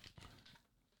him. Yeah.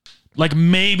 Like,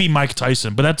 maybe Mike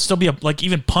Tyson, but that'd still be like,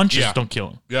 even punches don't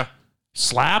kill him. Yeah.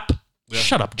 Slap? Yeah.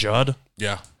 Shut up, Judd.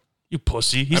 Yeah. You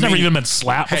pussy. He's never even been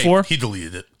slapped before. He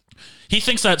deleted it. He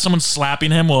thinks that someone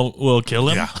slapping him will kill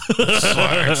him.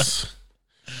 Yeah.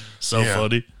 So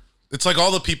funny. It's like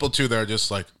all the people too that are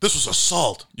just like, this was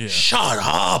assault. Yeah. Shut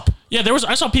up. Yeah,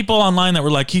 I saw people online that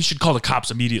were like, he should call the cops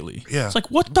immediately. Yeah. It's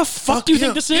like, what the fuck do you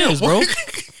think this is, bro?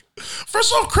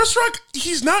 First off, Chris Rock,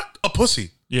 he's not a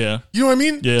pussy. Yeah. You know what I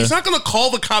mean? Yeah. He's not going to call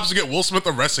the cops to get Will Smith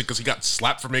arrested because he got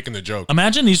slapped for making the joke.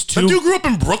 Imagine these two. That dude grew up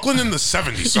in Brooklyn in the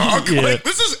 70s, dog. Yeah. Like,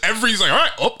 he's like, all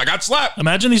right, I got slapped.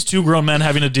 Imagine these two grown men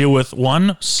having to deal with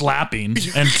 1, slapping,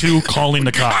 and 2, calling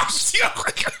the cops. Yeah.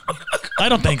 I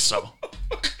don't think so.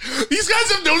 These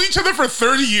guys have known each other for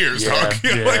 30 years, dog.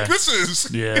 Yeah. Like, this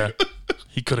is... Yeah.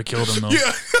 He could have killed him, though.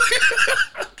 Yeah.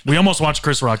 We almost watched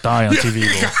Chris Rock die on TV,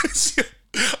 though. Guys,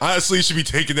 honestly, he should be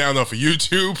taken down off of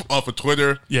YouTube, off of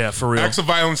Twitter. Yeah, for real. Acts of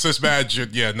violence this bad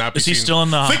should, not be Is he seen. still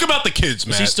in the... Think about the kids,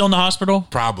 man. Is he still in the hospital?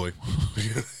 Probably.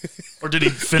 Or did he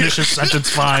finish his sentence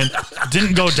fine?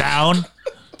 Didn't go down?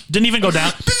 Didn't even go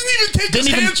down? Didn't even take his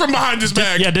hands from behind his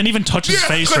back. Yeah, didn't even touch his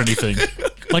face or anything.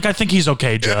 Like, I think he's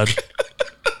okay, Judd.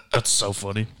 That's so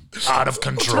funny. Out of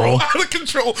control. Out of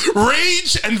control.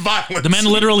 Rage and violence. The man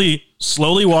literally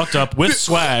slowly walked up with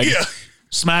swag,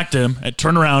 smacked him, and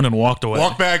turned around and walked away.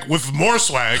 Walked back with more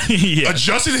swag,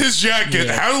 adjusted his jacket,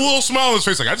 had a little smile on his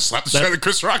face, like, I just slapped the shit out of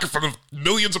Chris Rock in front of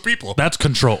millions of people. That's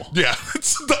control. Yeah,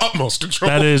 it's the utmost control.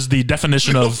 That is the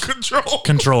definition of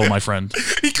control, my friend.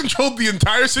 He controlled the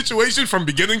entire situation from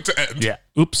beginning to end. Yeah.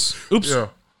 Oops. Yeah.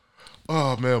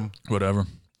 Oh, man. Whatever.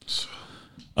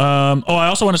 I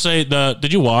also want to say,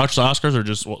 did you watch the Oscars or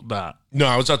just that? No,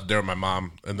 I was out there with my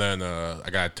mom, and then I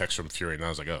got a text from Fury, and I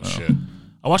was like, oh. Shit.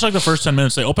 I watched like the first 10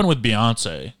 minutes. They opened with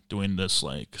Beyonce doing this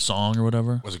like song or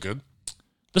whatever. Was it good?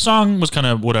 The song was kind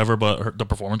of whatever, but the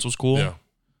performance was cool. Yeah.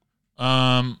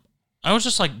 I was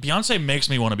just like, Beyonce makes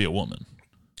me want to be a woman.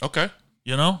 Okay.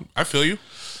 You know? I feel you.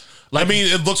 Like, I mean,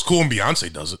 it looks cool when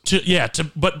Beyonce does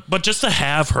it. But just to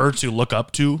have her to look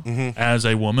up to as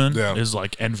a woman is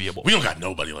like enviable. We don't got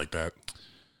nobody like that.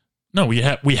 No, we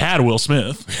had Will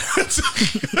Smith.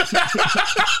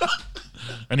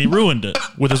 And he ruined it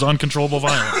with his uncontrollable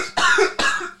violence.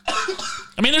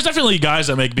 I mean, there's definitely guys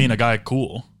that make being a guy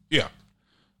cool. Yeah.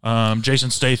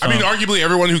 Jason Statham. I mean, arguably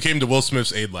everyone who came to Will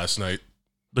Smith's aid last night.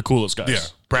 The coolest guys. Yeah.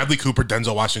 Bradley Cooper,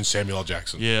 Denzel Washington, Samuel L.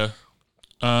 Jackson. Yeah.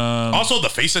 Also, the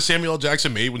face that Samuel L.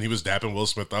 Jackson made when he was dapping Will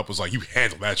Smith up was like, you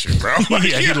handled that shit, bro. Like,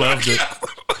 yeah, he loved it.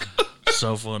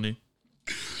 So funny.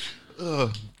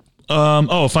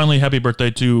 Finally, happy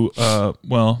birthday to,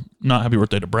 not happy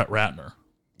birthday to Brett Ratner.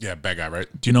 Yeah, bad guy, right?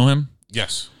 Do you know him?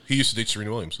 Yes. He used to date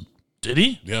Serena Williams. Did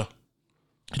he? Yeah.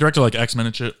 He directed like X-Men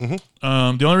and shit. The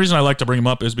only reason I like to bring him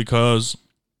up is because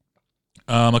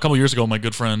a couple years ago, my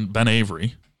good friend Ben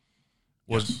Avery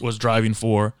was driving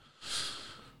for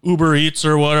Uber Eats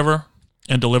or whatever,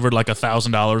 and delivered like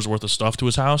 $1,000 worth of stuff to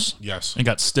his house. Yes. And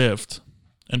got stiffed.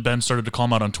 And Ben started to call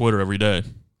him out on Twitter every day.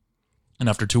 And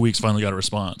after 2 weeks, finally got a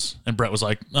response. And Brett was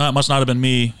like, it must not have been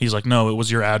me. He's like, no, it was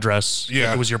your address.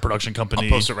 Yeah. It was your production company. I'll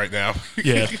post it right now.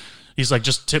 Yeah. He's like,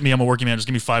 just tip me. I'm a working man. Just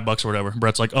give me $5 or whatever. And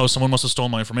Brett's like, oh, someone must have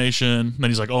stolen my information. And then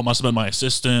he's like, oh, it must have been my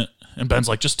assistant. And Ben's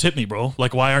like, just tip me, bro.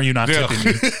 Like, why are you not tipping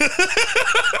me?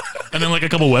 And then like a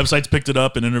couple websites picked it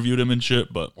up and interviewed him and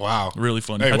shit. But wow, really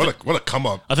funny. Hey, what a come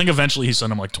up. I think eventually he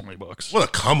sent him like $20. What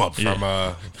a come up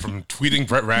from tweeting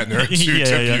Brett Ratner to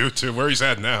tip you to where he's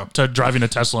at now. To driving a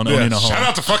Tesla and owning a home. Shout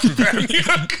out to fucking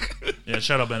Ben. Yeah,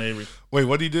 shout out Ben Avery. Wait,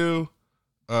 what did he do?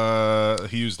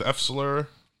 He used the F slur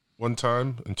one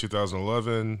time in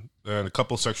 2011 and a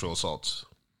couple sexual assaults.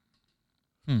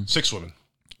 6 women.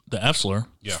 The F slur?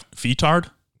 Yeah. Feetard?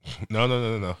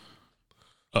 No.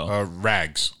 Oh.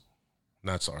 Rags.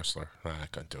 That's our slur. I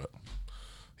couldn't do it.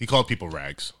 He called people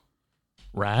rags.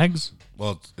 Rags?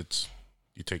 Well, it's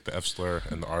you take the F slur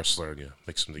and the R slur and you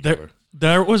mix them together.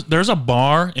 There's a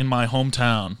bar in my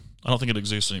hometown. I don't think it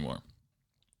exists anymore.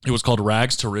 It was called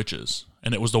Rags to Riches,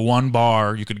 and it was the one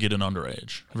bar you could get in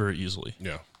underage very easily.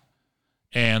 Yeah.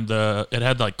 And it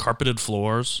had like carpeted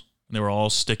floors, and they were all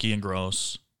sticky and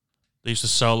gross. They used to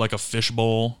sell like a fish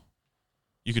bowl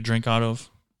you could drink out of.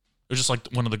 It was just like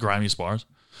one of the grimiest bars.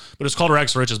 But it's called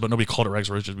Rags to Riches, but nobody called it Rags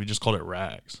to Riches. We just called it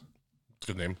Rags.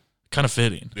 Good name. Kind of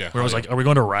fitting. Yeah. Where I was like, are we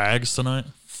going to Rags tonight?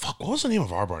 Fuck, what was the name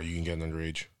of our bar you can get an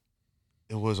underage?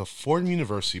 It was a Fordham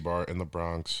University bar in the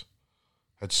Bronx.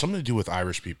 Had something to do with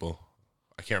Irish people.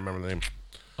 I can't remember the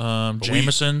name.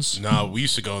 Jameson's? We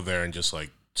used to go there and just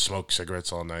like smoke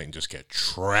cigarettes all night and just get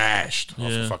trashed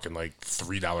off of fucking like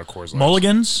 $3 Coors Lights.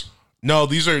 Mulligan's? No,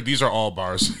 these are all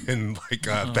bars in like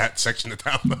that section of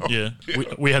town though. Yeah,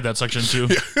 we had that section too.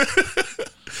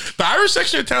 The Irish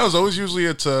section of town is always usually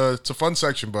it's a fun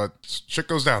section, but shit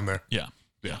goes down there. Yeah.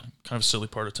 Kind of a silly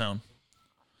part of town.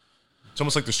 It's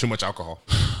almost like there's too much alcohol.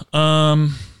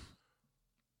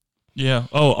 Yeah.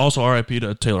 Oh, also R.I.P.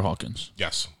 to Taylor Hawkins.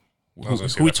 Yes.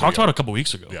 Who we talked about a couple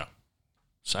weeks ago. Yeah.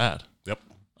 Sad. Yep.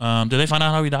 Did they find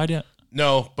out how he died yet?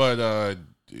 No, but or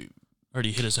did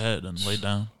he hit his head and laid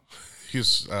down? He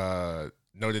was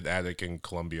noted addict in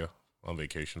Colombia on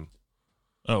vacation.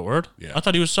 Oh, word? Yeah. I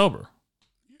thought he was sober.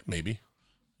 Maybe.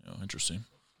 Oh, interesting.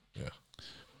 Yeah.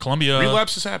 Columbia.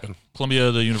 Relapses happen.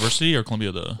 Columbia, the university, or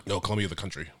Columbia, the... No, Columbia, the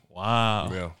country. Wow.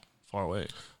 Yeah. Far away.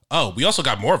 Oh, we also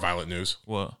got more violent news.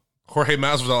 What? Jorge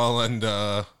Masvidal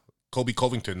and Colby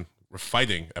Covington were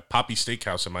fighting at Poppy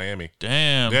Steakhouse in Miami.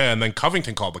 Damn. Yeah, and then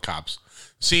Covington called the cops.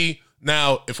 See,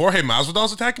 now, if Jorge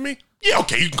Masvidal's attacking me, yeah,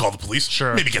 okay, you can call the police.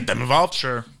 Sure. Maybe get them involved.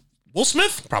 Sure. Will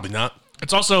Smith? Probably not.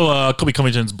 It's also Colby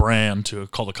Covington's brand to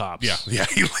call the cops. Yeah,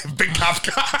 he's a big cop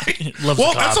guy. Loves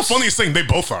well, the that's the cops. funniest thing. They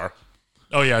both are.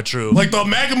 Oh, yeah, true. Like the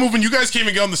MAGA movement, you guys can't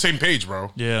even get on the same page,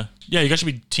 bro. Yeah. Yeah, you guys should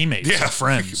be teammates. Yeah.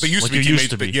 Friends. They used like to be you teammates.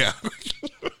 used to be. Yeah.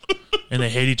 And they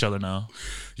hate each other now.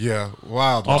 Yeah.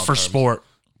 Wild. All for times. sport.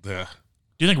 Yeah.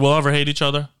 Do you think we'll ever hate each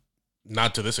other?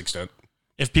 Not to this extent.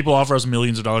 If people offer us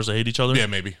millions of dollars to hate each other? Yeah,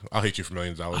 maybe. I'll hate you for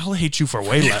millions of dollars. I'll hate you for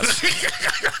way less.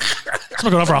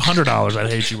 Someone could offer $100,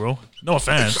 I'd hate you, bro. No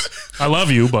offense. I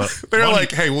love you, but... They're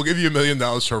like, hey, we'll give you $1 million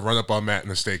to run up on Matt in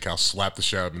the steakhouse, slap the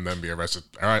shit out of him, and then be arrested.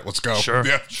 All right, let's go. Sure.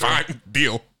 Yeah, sure. fine.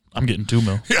 Deal. I'm getting $2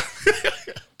 million. Yeah.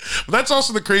 But that's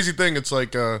also the crazy thing. It's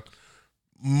like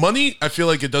money, I feel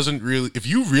like it doesn't really... If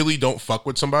you really don't fuck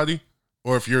with somebody,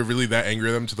 or if you're really that angry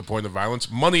at them to the point of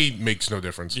violence, money makes no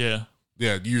difference. Yeah.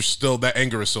 Yeah, you're still... That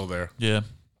anger is still there. Yeah.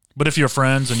 But if you're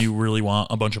friends and you really want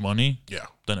a bunch of money, Yeah.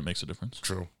 then it makes a difference.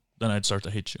 True. Then I'd start to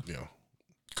hate you. Yeah.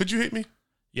 Could you hate me?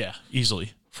 Yeah,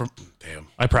 easily. Damn.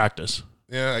 I practice.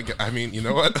 Yeah, I mean, you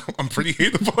know what? I'm pretty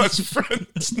hateable as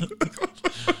friends.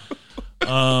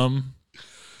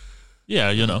 Yeah,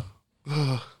 you know.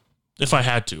 If I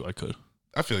had to, I could.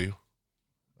 I feel you.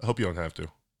 I hope you don't have to.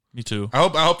 Me too. I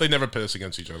hope they never pit us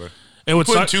against each other. It would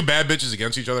Putting suck. two bad bitches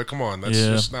against each other. Come on, that's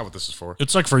just not what this is for.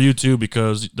 It's like for you too,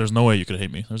 because there's no way you could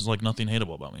hate me. There's like nothing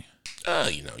hateable about me.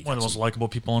 You know, you One of the most likable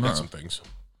people on got earth. some things.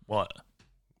 What?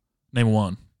 Name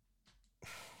one.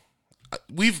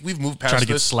 We've moved past Trying to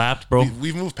get this. slapped, bro.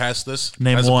 We've moved past this.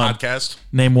 Name as one. a podcast.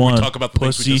 Name one. We talk about the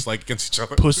pussy, things we dislike against each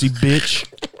other. pussy bitch.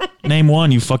 Name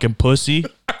one, you fucking pussy.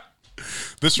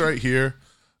 This right here.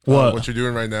 What? What you're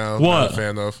doing right now. What? Not a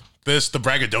fan of. This, the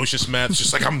braggadocious Matt's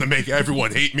just like, I'm going to make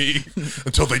everyone hate me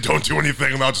until they don't do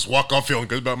anything, and I'll just walk off feeling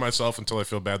good about myself until I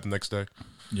feel bad the next day.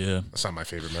 Yeah. That's not my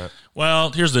favorite, Matt.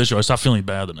 Well, here's the issue. I stopped feeling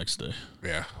bad the next day.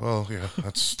 Yeah. Well, yeah,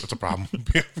 that's a problem.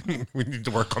 We need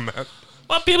to work on that.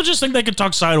 Well, people just think they can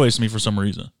talk sideways to me for some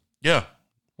reason. Yeah.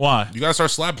 Why? You got to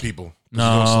start slapping people. 'Cause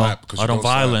No, you don't slap, 'cause I you don't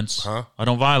slap. violence. Huh? I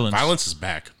don't violence. Violence is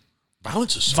back.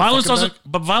 Violence is so Violence fucking doesn't,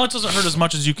 bad. but violence doesn't hurt as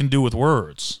much as you can do with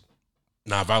words.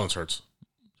 Nah, violence hurts.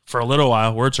 For a little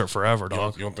while, words hurt forever,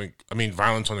 dog. You don't think? I mean,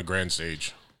 violence on the grand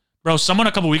stage. Bro, someone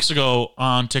a couple weeks ago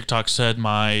on TikTok said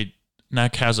my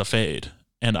neck has a fade,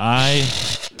 and I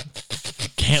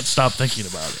can't stop thinking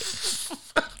about it.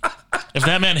 If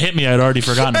that man hit me, I'd already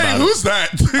forgotten Hey, about who's that?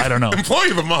 I don't know.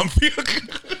 Employee of the month.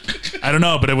 it. I don't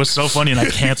know, but it was so funny, and I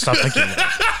can't stop thinking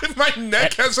about it. My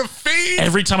neck has a fade.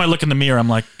 Every time I look in the mirror, I'm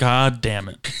like, God damn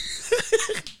it.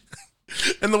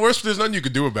 And the worst, there's nothing you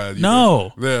could do about it. Either.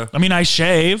 No. Yeah. I mean, I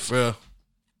shave. Yeah.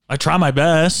 I try my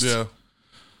best. Yeah.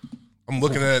 I'm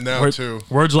looking at it now, too.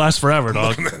 Words last forever,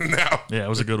 dog. Now. Yeah, it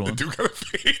was a good one. I do got a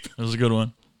fade. It was a good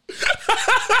one.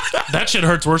 That shit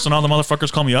hurts worse than all the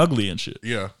motherfuckers call me ugly and shit.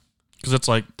 Yeah. Because it's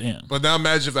like, damn. But now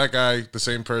imagine if that guy, the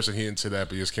same person, he didn't say that,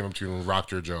 but he just came up to you and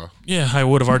rocked your jaw. Yeah, I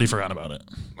would have already forgotten about it.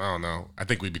 I don't know. I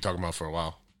think we'd be talking about it for a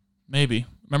while. Maybe.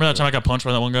 Remember that time I got punched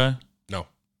by that one guy? No.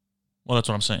 Well, that's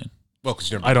what I'm saying. Well,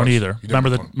 because I don't either. Remember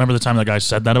the time that guy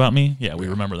said that about me? Yeah, we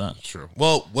remember that. True.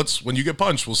 Well, when you get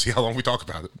punched, we'll see how long we talk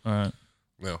about it. All right.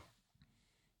 Yeah.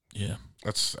 Yeah.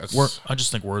 That's I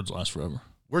just think words last forever.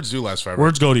 words do last forever.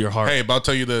 Words go to your heart. Hey, but I'll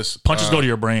tell you this: Punches go to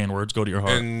your brain. Words go to your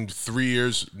heart. in 3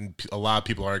 years, a lot of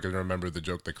people aren't going to remember the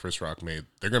joke that Chris Rock made.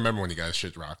 They're going to remember when you guys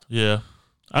shit rocked. Yeah,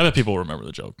 I bet people remember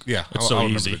the joke. Yeah, it's I'll so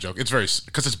remember easy. the joke. It's very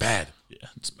because it's bad. Yeah,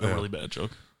 it's a really bad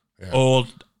joke. Yeah. Old,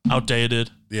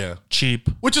 outdated, Yeah. cheap.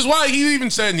 Which is why he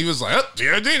even said, he was like, oh,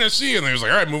 Dina, see. And he was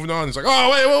like, all right, moving on. He's like, oh,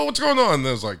 wait, well, what's going on? And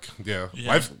I was like, yeah.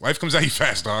 Life comes at you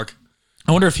fast, dog.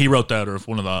 I wonder if he wrote that or if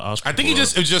one of the Oscars. I think it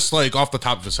was just like off the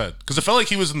top of his head. Because it felt like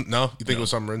he was, you think it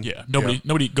was something written? Yeah,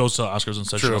 nobody goes to the Oscars and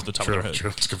says shit off the top of their head. True,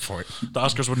 that's a good point. The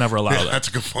Oscars would never allow that. That's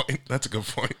a good point. That's a good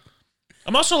point.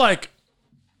 I'm also like,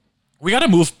 we got to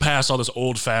move past all this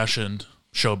old-fashioned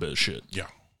showbiz shit. Yeah.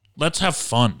 Let's have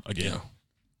fun again. Yeah.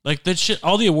 Like, that shit,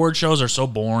 all the award shows are so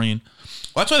boring.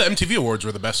 Well, that's why the MTV Awards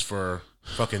were the best for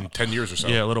fucking 10 years or so.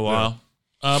 Yeah, a little while.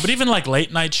 But even like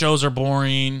late night shows are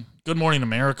boring. Good Morning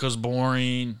America's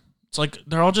boring. It's like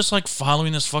they're all just like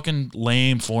following this fucking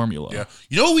lame formula. Yeah.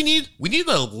 You know what we need? We need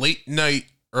a late night,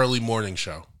 early morning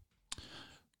show.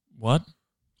 What?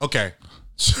 Okay.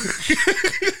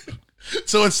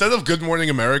 So instead of Good Morning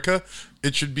America,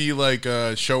 it should be like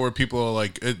a show where people are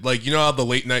like, you know how the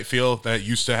late night feel that it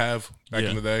used to have back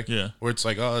in the day? Yeah. Where it's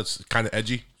like, oh, it's kind of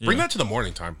edgy. Bring that to the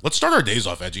morning time. Let's start our days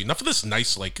off edgy. Enough of this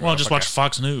nice, like. Well, just watch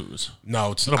Fox News.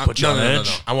 No, it's It'll not. put you on edge.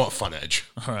 No. I want fun edge.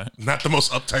 All right. Not the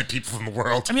most uptight people in the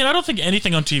world. I mean, I don't think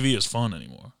anything on TV is fun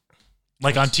anymore.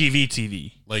 Like on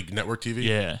TV. Like network TV?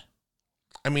 Yeah.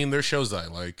 I mean, there's shows that I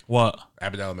like. What?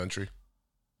 Abbott Elementary.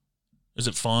 Is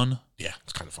it fun? Yeah,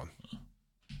 it's kind of fun.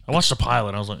 I watched the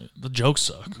pilot. I was like, the jokes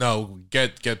suck. No,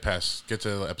 get past. Get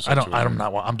to episode 2.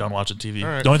 I'm done watching TV. All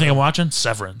right. The only thing I'm watching,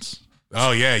 Severance.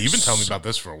 Oh, yeah. You've been telling me about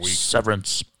this for a week.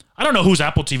 Severance. I don't know whose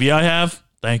Apple TV I have.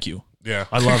 Thank you. Yeah.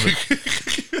 I love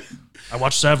it. I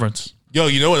watched Severance. Yo,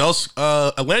 you know what else?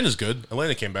 Atlanta's good.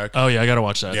 Atlanta came back. Oh, yeah, I got to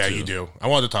watch that, Yeah, too. you do. I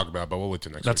wanted to talk about it, but we'll wait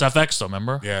till next That's week. FX, though,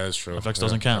 remember? Yeah, that's true. FX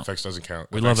doesn't count. FX doesn't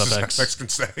count. We love FX. FX can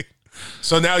stay.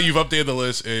 So now you've updated the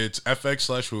list. It's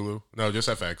FX/Hulu. No, just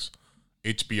FX,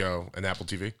 HBO, and Apple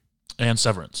TV. And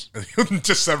Severance.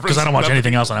 Just Severance. Because I don't watch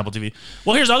anything else on Apple TV.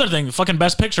 Well, here's the other thing. Fucking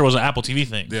Best Picture was an Apple TV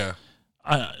thing. Yeah.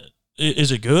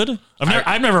 Is it good?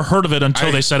 I've never heard of it until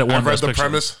they said it won I've read Best the Picture.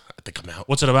 premise. I think I'm out.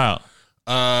 What's it about?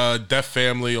 Deaf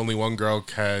family. Only one girl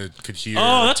could hear.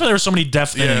 Oh, that's why there were so many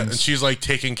deaf things. Yeah, and she's like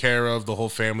taking care of the whole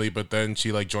family, but then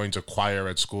she like joins a choir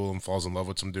at school and falls in love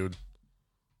with some dude.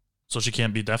 So she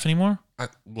can't be deaf anymore?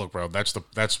 Look, bro, that's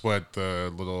what the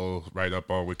little write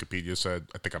up on Wikipedia said.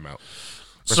 I think I'm out.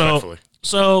 So,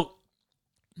 Respectfully.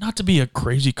 Not to be a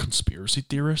crazy conspiracy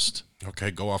theorist, Okay,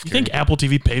 go off. you think Apple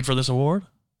TV paid for this award?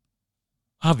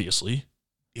 Obviously.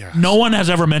 Yeah. No one has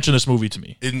ever mentioned this movie to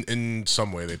me. In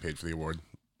some way, they paid for the award.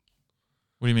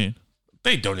 What do you mean?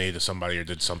 They donated to somebody or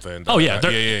did something. Oh, yeah.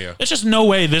 Yeah. It's just no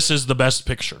way this is the best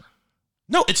picture.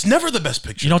 No, it's never the best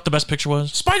picture. You know what the best picture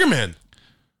was? Spider-Man.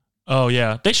 Oh,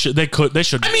 yeah. They should.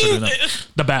 I mean,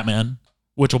 the Batman,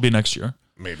 which will be next year.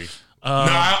 Maybe. No,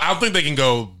 I don't think they can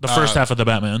go. The first half of the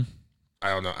Batman. I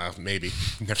don't know. Maybe.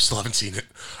 Still haven't seen it.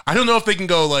 I don't know if they can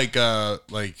go like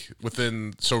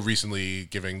within so recently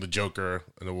giving the Joker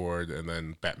an award and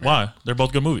then Batman. Why? They're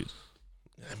both good movies.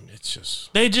 I mean, it's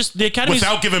just The Academy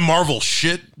without giving Marvel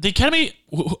shit. The Academy,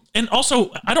 and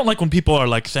also I don't like when people are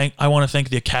like, I want to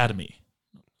thank the Academy.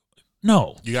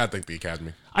 No, You gotta thank the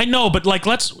Academy. I know, but like,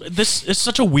 this is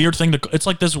such a weird thing it's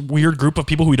like this weird group of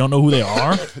people who we don't know who they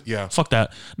are. Yeah. Fuck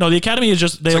that. No, the Academy is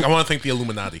just It's like I want to thank the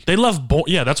Illuminati. they love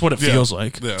yeah, that's what it feels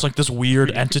like. Yeah. It's like this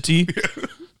weird entity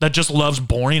that just loves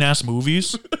boring ass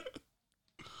movies.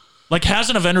 Like,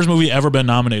 has an Avengers movie ever been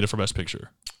nominated for Best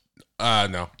Picture?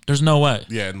 No. There's no way.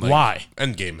 Yeah. And Why?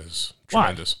 Endgame is Why?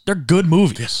 tremendous. They're good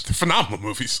movies. Yes, they're phenomenal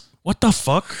movies. What the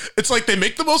fuck? It's like they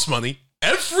make the most money.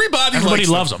 Everybody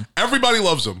loves them. Everybody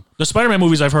loves them. The Spider-Man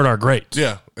movies I've heard are great.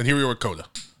 Yeah. And here we are with Coda.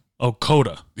 Oh,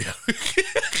 Coda. Yeah.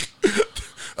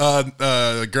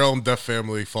 A girl in deaf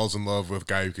family falls in love with a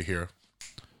guy who can hear.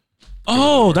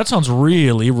 Oh, that sounds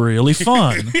really, really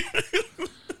fun.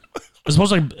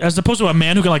 As opposed to a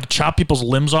man who can like chop people's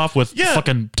limbs off with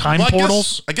fucking time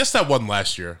portals. I guess that one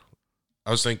last year.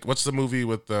 I was thinking, what's the movie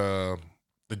with the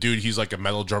dude? He's like a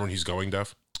metal drummer and he's going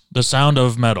deaf. The Sound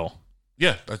of Metal.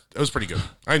 Yeah, it was pretty good.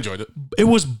 I enjoyed it. It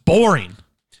was boring.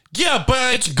 Yeah,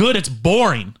 but It's good. It's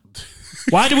boring.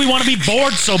 Why do we want to be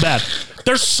bored so bad?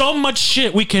 There's so much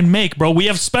shit we can make, bro. We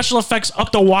have special effects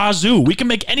up the wazoo. We can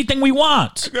make anything we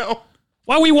want. no.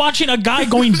 Why are we watching a guy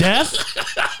going deaf?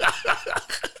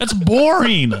 That's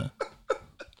boring.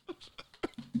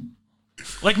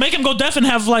 Like, make him go deaf and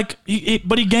have, like,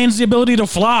 but he gains the ability to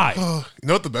fly. You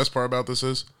know what the best part about this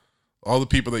is? All the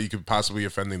people that you could possibly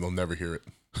offending, they'll never hear it.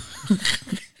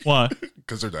 Why?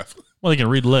 Because they're deaf. Well, they can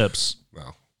read lips.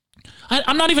 No.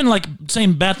 I'm not even, like,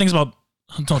 saying bad things about...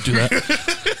 Don't do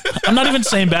that. I'm not even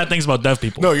saying bad things about deaf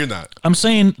people. No, you're not. I'm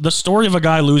saying the story of a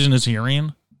guy losing his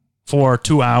hearing for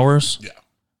 2 hours. Yeah.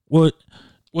 What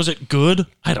was it good?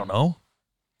 I don't know.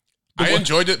 I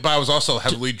enjoyed it, but I was also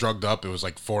heavily drugged up. It was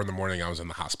like 4 a.m. I was in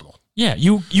the hospital. Yeah,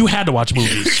 you had to watch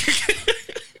movies.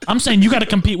 I'm saying you got to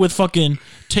compete with fucking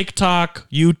TikTok,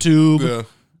 YouTube,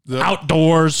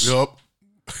 outdoors. Yep.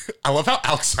 I love how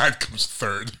outside comes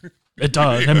third. It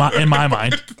does in my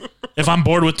mind. If I'm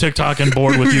bored with TikTok and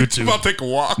bored with YouTube, I'll take a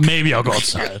walk. Maybe I'll go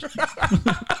outside.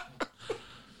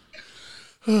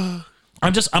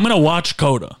 I'm gonna watch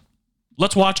Coda.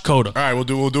 Let's watch Coda. All right,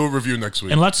 we'll do a review next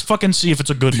week. And let's fucking see if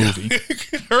it's a good movie.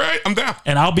 All right, I'm down.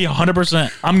 And I'll be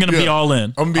 100%. I'm going to be all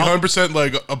in. I'm going to be 100%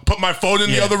 like, I'll put my phone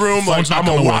in the other room. Like, I'm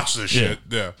going to watch this shit.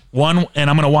 Yeah. And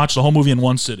I'm going to watch the whole movie in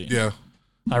one sitting. Yeah.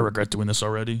 I regret doing this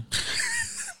already.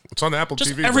 It's on Apple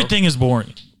TV. Everything is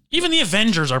boring. Even the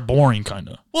Avengers are boring, kind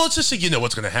of. Well, it's just like, you know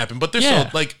what's going to happen. But there's still,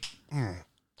 like...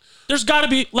 There's got to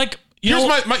be, like... Here's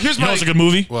my what's a good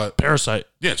movie? What? Parasite.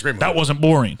 Yeah, it's a great movie. That wasn't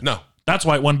boring. No. That's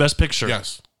why it won Best Picture.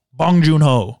 Yes. Bong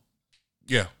Joon-ho.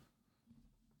 Yeah.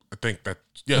 I think that...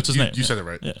 Yeah, that's his name. You said it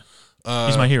right. Yeah.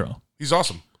 He's my hero. He's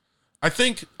awesome. I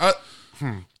think...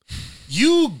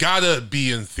 You gotta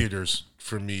be in theaters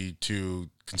for me to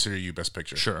consider you Best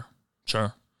Picture. Sure.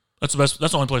 That's the best.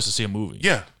 That's the only place to see a movie.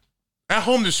 Yeah. At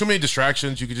home, there's so many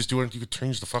distractions. You could just do it. You could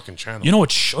change the fucking channel. You know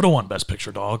what should have won Best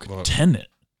Picture, dog? What? Tenet.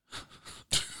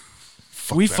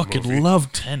 We fucking movie.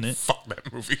 love Tenet. Fuck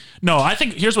that movie. No, I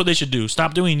think here's what they should do.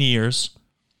 Stop doing years.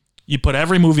 You put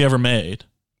every movie ever made.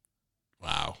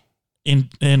 Wow.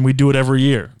 And we do it every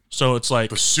year. So it's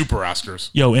like... The Super Oscars.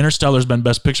 Yo, Interstellar's been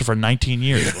Best Picture for 19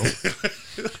 years,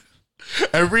 bro.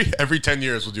 Every 10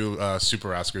 years we'll do Super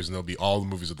Oscars, and they'll be all the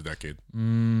movies of the decade.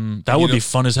 That would be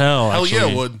fun as hell, Hell actually. yeah,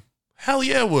 it would. Hell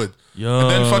yeah, it would. Yo. And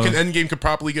then fucking Endgame could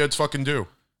probably get its fucking due.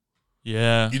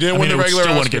 Yeah. You didn't win the regular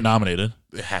still Oscar. wouldn't get nominated.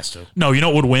 It has to. No, you know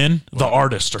what would win? The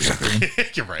Artist or something.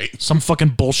 You're right. Some fucking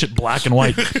bullshit black and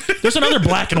white. There's another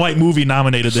black and white movie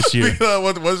nominated this year.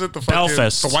 What was it? The fucking...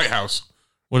 Belfast. The White House.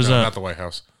 What is that? Not the White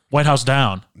House. White House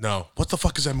Down. No. What the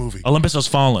fuck is that movie? Olympus Has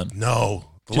Fallen. No.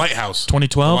 The Lighthouse.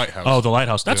 2012? The Lighthouse. Oh, The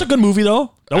Lighthouse. That's a good movie,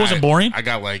 though. That wasn't boring. I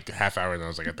got like half hour and I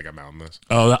was like, I think I'm out on this.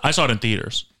 Oh, I saw it in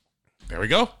theaters. There we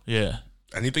go. Yeah.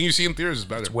 Anything you see in theaters is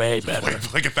better. It's way better.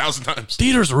 Like 1,000 times.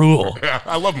 Theaters rule. Yeah,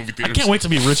 I love movie theaters. I can't wait to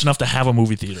be rich enough to have a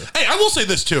movie theater. Hey, I will say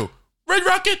this too. Red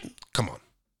Rocket, come on.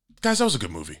 Guys, that was a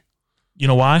good movie. You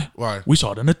know why? Why? We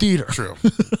saw it in a theater. True.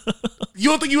 You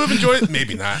don't think you have enjoyed it?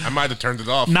 Maybe not. I might have turned it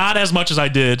off. Not as much as I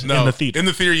did in the theater. In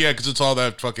the theater, yeah, because it's all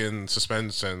that fucking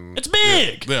suspense and... It's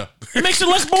big. Yeah. It makes it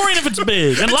less boring if it's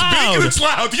big and loud. It's big and it's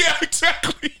loud. Yeah,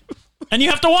 exactly. And you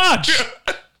have to watch.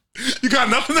 Yeah. You got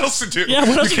nothing else to do. Yeah,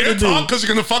 what else you you can't gonna talk do? because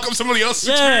you're going to fuck up somebody else's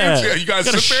Yeah. experience. Yeah, you guys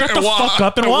sit there shut and the watch. fuck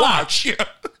up and watch. Yeah.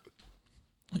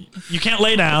 You can't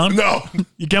lay down. No.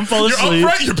 You can't fall You're asleep.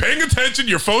 upright. You're paying attention.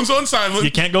 Your phone's on silent.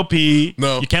 You can't go pee.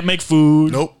 No. You can't make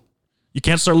food. Nope. You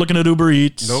can't start looking at Uber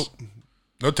Eats. Nope.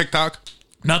 No TikTok.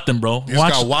 Nothing, bro. You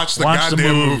just gotta watch the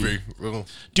goddamn movie.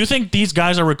 Do you think these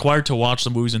guys are required to watch the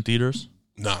movies in theaters?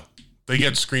 No. They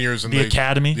get screeners and The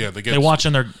Academy? Yeah, they watch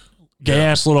in their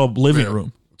gay-ass little living Yeah.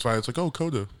 room. That's why it's like, oh,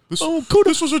 Coda. Coda.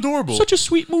 This was adorable. Such a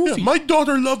sweet movie. Yeah, my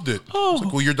daughter loved it. Oh. It's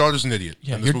like, well, your daughter's an idiot.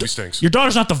 Yeah, and this movie stinks. Your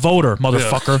daughter's not the voter,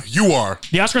 motherfucker. Yeah. You are.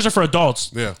 The Oscars are for adults.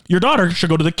 Yeah. Your daughter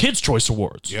should go to the Kids' Choice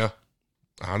Awards. Yeah.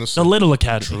 Honestly. The Little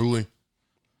Academy. Truly.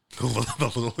 The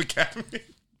Little Academy.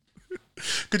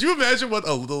 Could you imagine what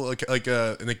a little like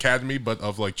an academy, but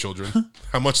of like children?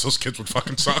 How much those kids would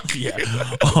fucking suck? Yeah,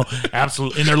 oh,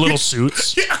 absolutely. In their little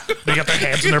suits. Yeah, They got their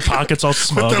hands in their pockets, all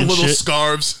smug with their and little shit.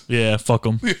 scarves. Yeah, fuck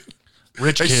them.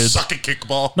 Rich They kids. suck at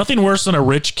kickball. Nothing worse than a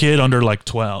rich kid under like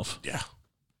 12. Yeah,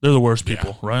 They're the worst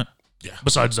people, right? yeah,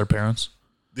 Besides their parents.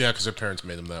 yeah. Because their parents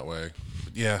made them that way.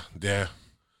 But yeah.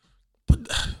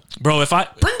 Bro, if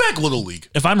Bring back Little League.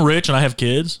 I'm rich and I have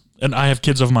kids, and I have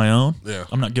kids of my own, Yeah.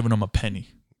 I'm not giving them a penny.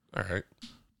 All right.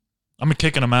 I'm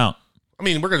kicking them out. I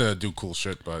mean, we're gonna do cool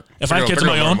shit, but If I have kids of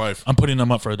my learn own, life. I'm putting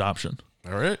them up for adoption.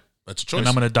 All right, that's a choice. And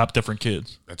I'm going to adopt different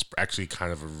kids. That's actually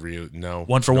kind of a real no.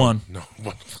 One for one. No.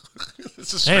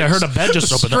 This is Hey, I heard a bed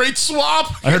just opened up. Straight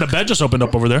swap. I heard a bed just opened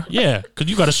up over there. Yeah, because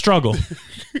you got to struggle.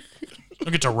 You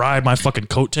don't get to ride my fucking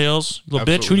coattails, you little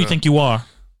bitch. Who do you Absolutely think you are?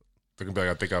 Thinking back,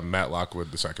 I think I'm Matt Lockwood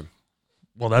II.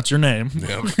 Well, that's your name.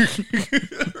 Yeah.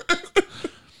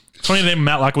 It's funny to name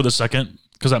Matt Lockwood II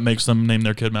because that makes them name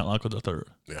their kid Matt Lockwood III.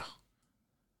 Yeah.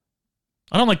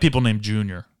 I don't like people named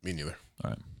Junior. Me neither.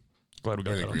 All right. Glad we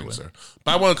got that out of the way. There.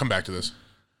 But I want to come back to this.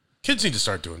 Kids need to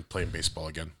start playing baseball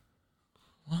again.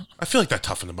 What? I feel like that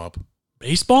toughened them up.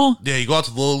 Baseball? Yeah, you go out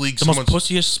to the little league. The most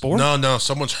pussiest sport? No,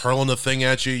 someone's hurling a thing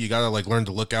at you. You gotta like learn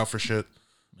to look out for shit.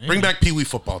 Maybe. Bring back Pee Wee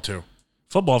football too.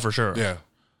 Football for sure. Yeah,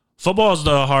 football is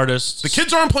the hardest. The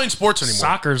kids aren't playing sports anymore.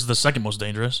 Soccer's the second most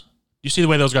dangerous. You see the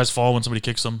way those guys fall when somebody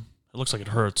kicks them? It looks like it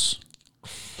hurts.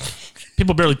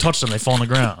 People barely touch them; they fall on the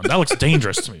ground. That looks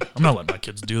dangerous to me. I'm not letting my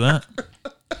kids do that.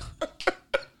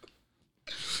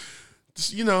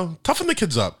 Just, toughen the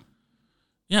kids up.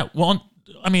 Yeah, well,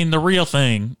 I mean, the real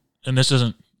thing, and this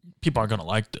isn't. People aren't gonna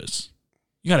like this.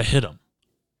 You got to hit them.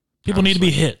 People need to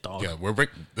be hit, dog. Yeah,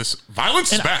 this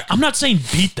violence is back. I'm not saying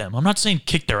beat them. I'm not saying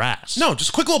kick their ass. No, just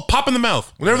a quick little pop in the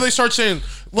mouth. Whenever they start saying,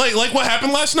 like what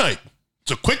happened last night.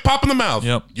 It's a quick pop in the mouth.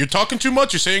 Yep. You're talking too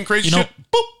much. You're saying crazy shit.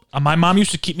 Boop. My mom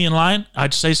used to keep me in line.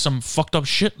 I'd say some fucked up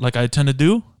shit like I tend to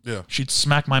do. Yeah. She'd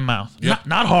smack my mouth. Yep.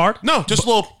 Not hard. No, just a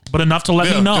little. But enough to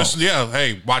let me know.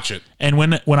 Hey, watch it. And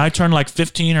when I turned like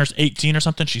 15 or 18 or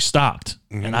something, she stopped.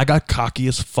 Mm-hmm. And I got cocky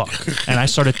as fuck. And I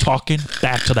started talking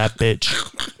back to that bitch.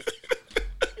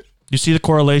 You see the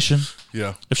correlation?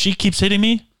 Yeah. If she keeps hitting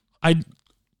me, I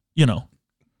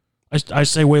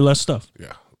say way less stuff.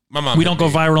 Yeah. My mom. We don't go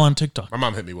viral on TikTok. My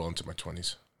mom hit me well into my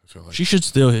 20s. I feel like she should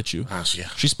still hit you. Yeah.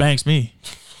 She spanks me.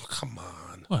 Come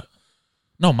on. What?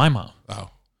 No, my mom. Oh.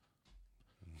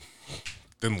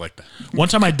 Didn't like that. One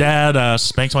time my dad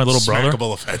spanked my little brother.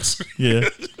 Smackable offense. Yeah.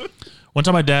 One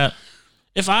time my dad,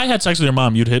 if I had sex with your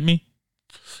mom, you'd hit me?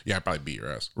 Yeah, I'd probably beat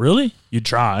your ass. Really? You'd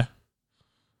try.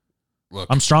 Look.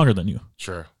 I'm stronger than you.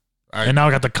 Sure. And now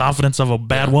I got the confidence of a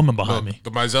bad woman behind me.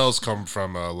 The Mizells come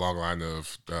from a long line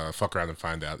of fuck around and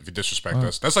find out. If you disrespect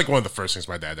us, that's like one of the first things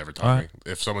my dad ever taught me.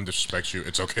 If someone disrespects you,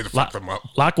 it's okay to fuck them up.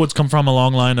 Lockwood's come from a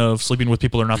long line of sleeping with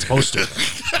people they're not supposed to.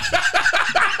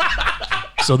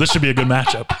 So this should be a good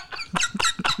matchup.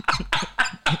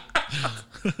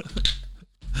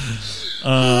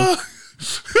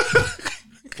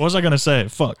 What was I going to say?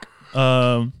 Fuck.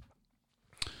 One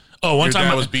Your time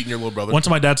dad was beating your little brother. One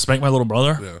time my dad spanked my little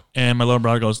brother, Yeah. and my little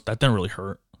brother goes, "That didn't really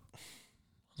hurt." I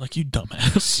was like, "You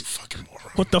dumbass! You fucking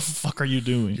moron. What the fuck are you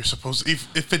doing?" You're supposed to,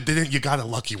 if it didn't, you got a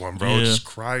lucky one, bro. Yeah. Just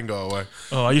cry and go away.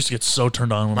 Oh, I used to get so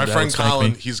turned on when My my dad friend would spank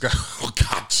Colin, me. he's got, oh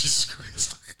God, Jesus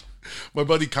Christ. My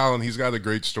buddy Colin, he's got a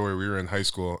great story. We were in high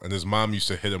school, and his mom used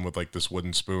to hit him with like this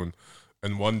wooden spoon.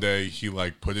 And one day he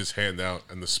like put his hand out,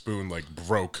 and the spoon like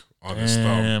broke on his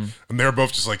thumb. And they were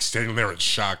both just like standing there in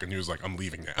shock, and he was like, "I'm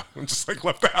leaving now." And just like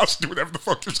left the house, do whatever the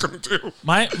fuck he was gonna do.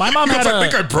 My mom had I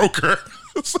think I broke her.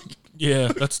 It's like, yeah,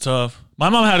 that's tough. My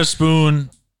mom had a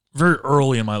spoon very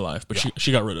early in my life, but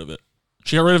she got rid of it.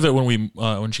 She got rid of it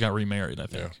when she got remarried, I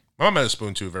think. yeah. My mom had a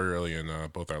spoon too very early in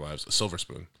both our lives. A silver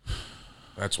spoon.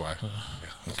 That's why.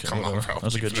 Okay, Come on, bro.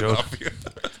 That's a good Keeping it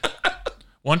joke. up.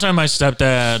 One time my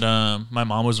stepdad, my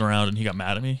mom was around and he got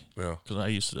mad at me Yeah. because I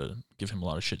used to give him a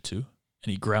lot of shit too.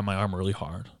 And he grabbed my arm really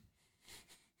hard.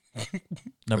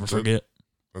 Never forget.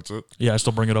 That's it. Yeah, I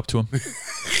still bring it up to him.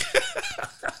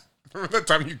 Remember that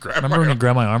time you grabbed Remember when my he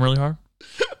grabbed my arm really hard?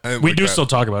 arm? We do still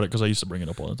talk about it because I used to bring it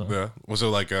up all the time. Yeah. Was it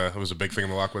like it was a big thing in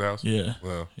the Lockwood house? Yeah.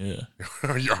 Well, Yeah.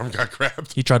 your arm got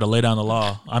grabbed. He tried to lay down the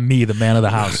law. I'm me, the man of the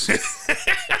house.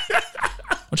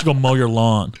 Why don't you go mow your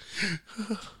lawn?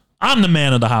 I'm the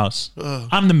man of the house.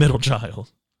 I'm the middle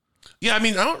child. Yeah, I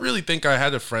mean, I don't really think I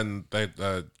had a friend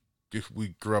that if we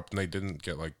grew up and they didn't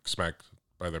get like smacked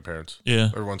by their parents. Yeah.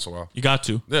 Every once in a while. You got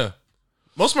to. Yeah.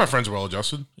 Most of my friends are well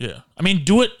adjusted. Yeah. I mean,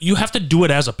 do it. You have to do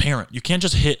it as a parent. You can't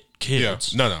just hit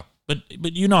kids. Yeah. No.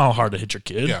 But you know how hard to hit your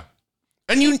kid. Yeah.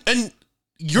 And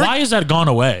Why is that gone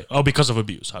away? Oh, because of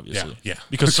abuse, obviously. Yeah.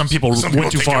 Because some people went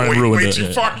too take far it and ruined way it. too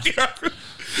Yeah. far. Yeah.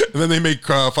 And then they make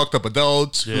fucked up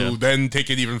adults Yeah. who then take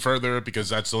it even further because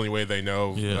that's the only way they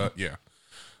know. Yeah. Yeah.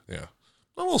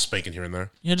 A little spanking here and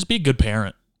there. Yeah, just be a good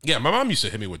parent. Yeah, my mom used to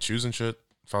hit me with shoes and shit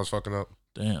if I was fucking up.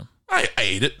 Damn. I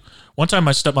ate it. One time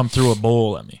my stepmom threw a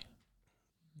bowl at me.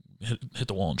 Hit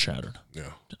the wall and shattered.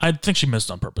 Yeah. I think she missed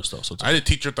on purpose, though. So it's I had a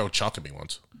teacher throw chalk at me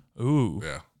once. Ooh.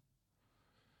 Yeah.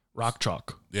 Rock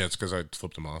chalk. Yeah, it's because I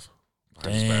flipped him off.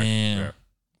 behind his back. Damn. Yeah.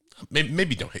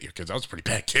 Maybe don't hit your kids. I was a pretty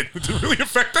bad kid. It didn't really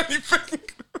affect anything.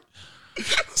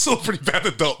 Still a pretty bad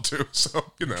adult, too.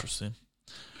 So, Interesting.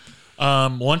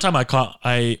 One time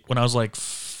when I was like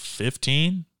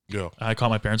 15, Yeah. I caught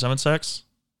my parents having sex.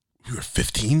 You were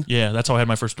 15? Yeah, that's how I had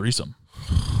my first threesome.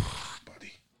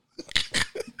 Buddy.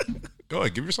 Go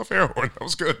ahead, give yourself air horn. That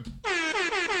was good.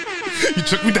 You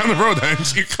took me down the road. I didn't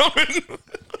see you coming.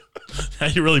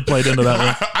 You really played into that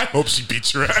one. I hope she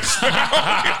beats your ass.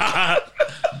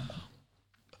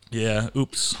 Yeah,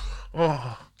 oops. Oh.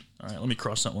 All right, let me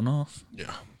cross that one off.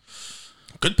 Yeah.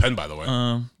 Good pen, by the way.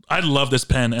 I love this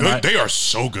pen. And They are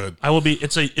so good. I will be,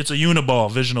 it's a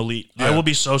Uniball Vision Elite. Yeah. I will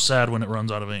be so sad when it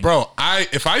runs out of ink. Bro,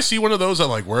 if I see one of those at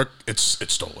like work, it's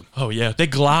stolen. Oh, yeah. They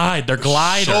glide. They're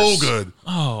gliders. So good.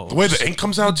 Oh. The way the ink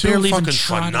comes out, too, barely even fucking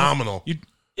tried it. phenomenal.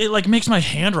 It like makes my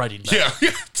handwriting better. Yeah.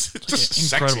 It's just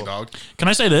sexy, incredible. dog. Can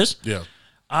I say this? Yeah.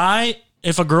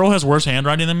 If a girl has worse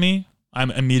handwriting than me, I'm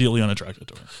immediately unattracted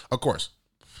to her. Of course.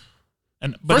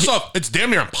 But First off, it's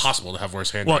damn near impossible to have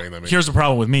worse handwriting than me. here's the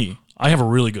problem with me. I have a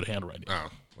really good handwriting. Oh,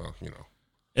 well,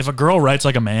 If a girl writes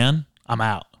like a man, I'm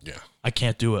out. Yeah. I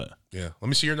can't do it. Yeah. Let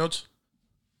me see your notes.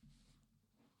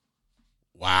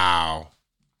 Wow.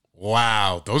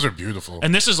 Those are beautiful.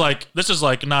 And this is like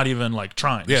not even like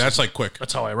trying. Yeah, that's like quick.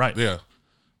 That's how I write. Yeah.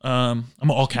 I'm an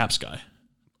all caps guy.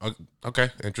 Okay.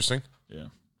 Interesting. Yeah.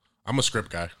 I'm a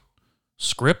script guy.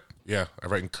 Script? Yeah. I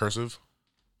write in cursive.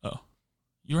 Oh.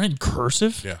 You write in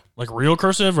cursive? Yeah. Like real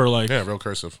cursive or like Yeah, real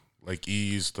cursive. Like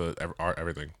E's, the R,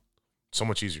 everything. So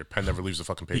much easier. Pen never leaves the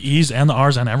fucking page. the E's and the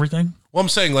R's and everything? Well, I'm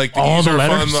saying like the All E's the are fun,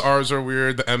 letters? the R's are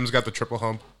weird, the M's got the triple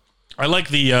hump. I like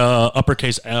the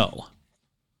uppercase L.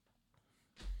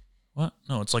 What?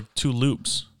 No, it's like two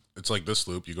loops. It's like this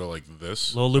loop. You go like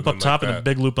this. Little loop and up then top like and a that.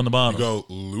 big loop on the bottom. You go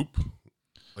loop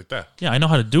like that. Yeah, I know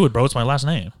how to do it, bro. It's my last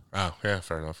name. Oh, yeah,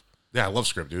 fair enough. Yeah, I love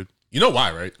script, dude. You know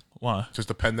why, right? Why? Because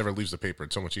the pen never leaves the paper.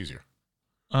 It's so much easier.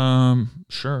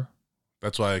 Sure.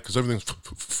 That's why, because everything's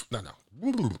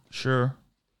no. Sure.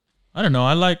 I don't know.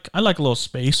 I like a little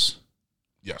space.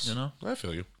 Yes. You know? I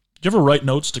feel you. Do you ever write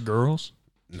notes to girls?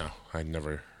 No, I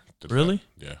never did Really?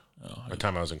 that. Yeah. Oh, By the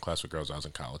time I was in class with girls, I was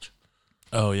in college.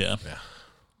 Oh, yeah. Yeah.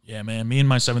 Yeah, man. Me and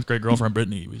my 7th grade girlfriend,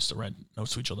 Brittany, we used to write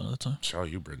notes to each other all the time. Shout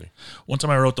out you, Brittany. One time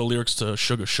I wrote the lyrics to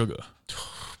Sugar Sugar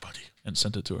Buddy. and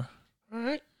sent it to her. All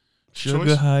right. Sugar,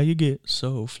 Choice. how you get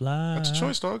so fly. That's a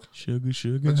choice, dog. Sugar,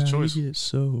 sugar, That's a how choice. you get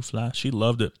so fly. She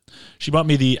loved it. She bought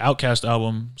me the Outkast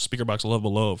album, Speaker Box Love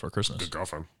Below, for Christmas. Good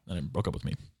girlfriend. And then broke up with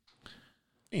me.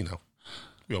 You know,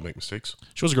 we all make mistakes.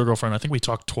 She was a good girlfriend. I think we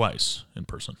talked twice in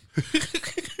person.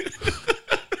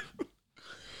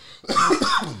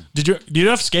 Did you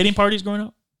have skating parties growing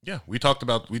up? Yeah, we talked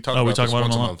about we this talk about once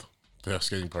them a a lot. month. Yeah,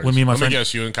 skating parties. When me and my Let friend- me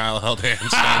guess, you and Kyle held hands.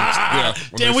 Yeah,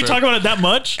 when Damn, they we said- talk about it that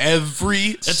much?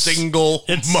 every single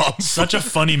It's month. such a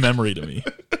funny memory to me.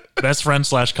 Best friend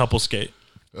 / couple skate.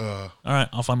 All right,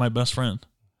 I'll find my best friend.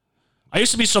 I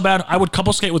used to be so bad. I would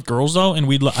couple skate with girls though, and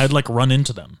I'd like run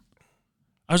into them.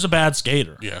 I was a bad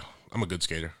skater. Yeah, I'm a good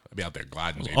skater. I'd be out there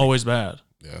gliding. Baby. Always bad.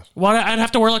 Yeah, Well, I'd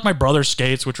have to wear like my brother's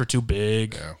skates, which were too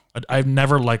big. Yeah. I've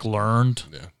never like learned.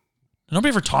 yeah. Nobody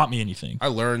ever taught me anything. I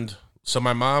learned. So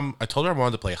my mom, I told her I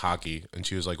wanted to play hockey, and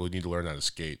she was like, "We need to learn how to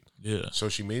skate." Yeah. So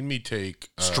she made me take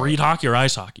Street hockey or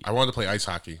ice hockey? I wanted to play ice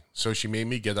hockey, so she made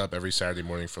me get up every Saturday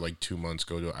morning for like 2 months,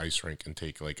 go to an ice rink, and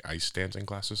take like ice dancing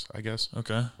classes, I guess,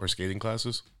 Okay. or skating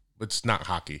classes. But it's not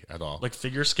hockey at all. Like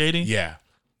figure skating? yeah,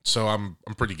 so I'm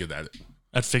pretty good at it.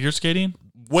 At figure skating?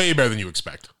 Way better than you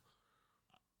expect.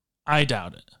 I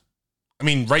doubt it. I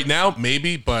mean, right now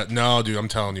maybe, but no, dude, I'm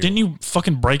telling you, Didn't you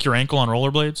fucking break your ankle on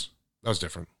rollerblades? that was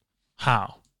different.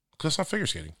 How? Because that's not figure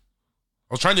skating.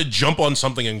 I was trying to jump on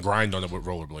something and grind on it with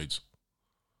rollerblades.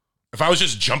 If I was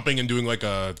just jumping and doing like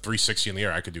a 360 in the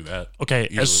air, I could do that. Okay,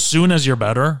 Easily. as soon as you're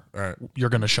better, All right. you're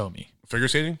going to show me. Figure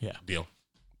skating? Yeah. Deal.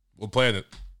 We'll plan it.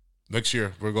 Next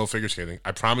year, we'll go figure skating.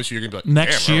 I promise you, you're going to be like,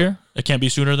 Next "Damn, bro." year? It can't be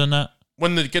sooner than that?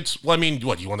 When it gets, well, I mean,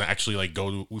 what, you want to actually like go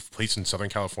to a place in Southern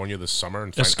California this summer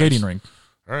and A find skating ice? rink.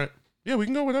 All right. Yeah, we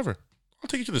can go whenever. I'll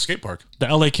take you to the skate park. The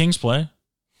LA Kings play.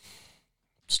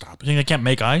 Stop You think they can't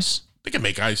make ice? They can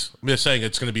make ice. I'm just saying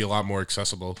it's going to be a lot more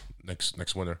accessible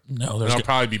next winter. No, And it'll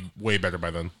probably be way better by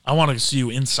then. I want to see you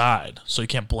inside, so you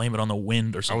can't blame it on the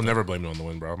wind or I something. will never blame it on the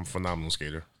wind, bro. I'm a phenomenal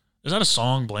skater. Is that a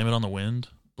song? Blame it on the wind.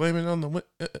 Blame it on the wind.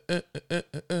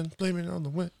 Blame it on the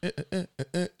wind.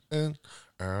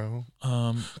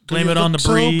 Blame it on the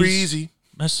breeze. So breezy.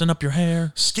 Messing up your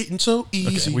hair. Skating so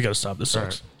easy. Okay, we gotta stop. This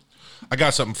sucks. Right. I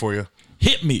got something for you.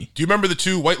 Hit me. Do you remember the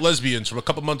 2 white lesbians from a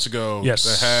couple months ago? Yes.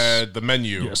 That had the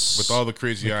menu Yes. with all the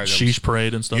crazy items. Sheesh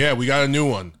parade and stuff. Yeah, we got a new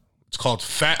one. It's called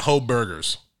Fat Ho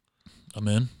Burgers. I'm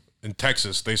in. In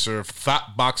Texas, they serve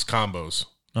fat box combos.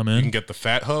 I'm You can in. get the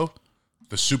Fat Ho,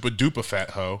 the Super Duper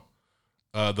Fat Ho,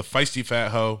 the Feisty Fat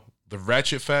Ho, the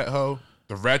Ratchet Fat Ho,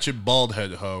 the Ratchet Bald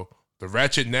Head Ho, the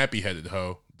Ratchet Nappy Headed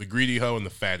Ho, the Greedy Ho, and the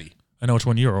Fatty. I know which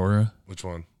one you're ordering. Which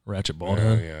one? Ratchet bald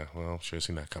Yeah, head. yeah. Well, should have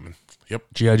seen that coming. Yep.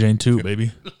 G.I. Jane 2,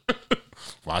 baby.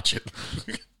 Watch it.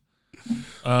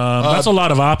 That's a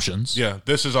lot of options. Yeah,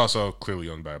 this is also clearly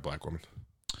owned by a black woman.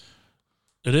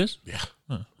 It is? Yeah.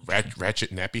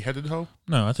 Ratchet Nappy Headed Ho?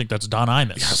 No, I think that's Don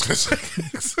Imus. I was gonna say,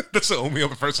 that's the only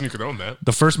other person who could own that.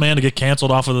 The first man to get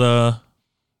canceled out of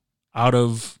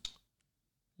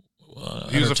He was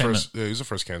the entertainment, first. Yeah, he was the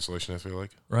first cancellation. I feel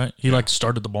like. right? He like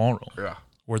started the ballroom Yeah.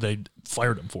 where they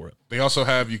fired him for it. They also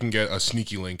have. You can get a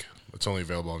sneaky link. That's only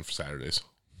available on Saturdays.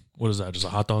 What is that? Just a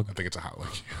hot dog? I think it's a hot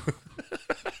link.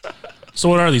 So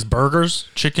what are these burgers?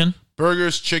 Chicken?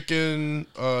 Burgers, chicken.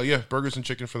 Yeah, burgers and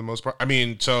chicken for the most part. I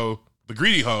mean, so the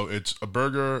Greedy Ho, it's a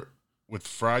burger with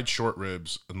fried short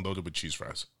ribs and loaded with cheese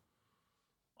fries.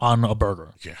 On a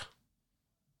burger. Yeah,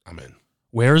 I'm in.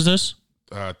 Where is this?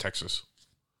 Texas.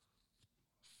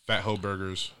 Fat Ho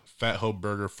Burgers. Fat Ho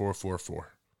Burger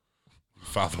 444.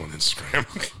 Follow them on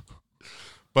Instagram.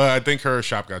 But I think her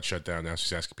shop got shut down now.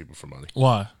 She's asking people for money.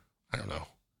 Why? I don't know.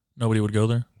 Nobody would go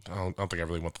there? I don't think I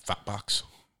really want the fat box.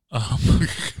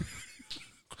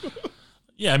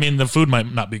 Yeah, I mean, the food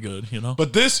might not be good, you know?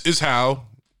 But this is how,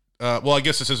 well, I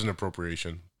guess this is an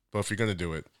appropriation. But if you're going to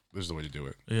do it, this is the way to do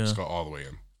it. Yeah. Just go all the way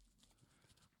in.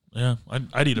 Yeah,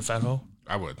 I'd eat a fat hoe.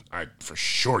 I would. I'd for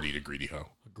sure eat a Greedy Ho.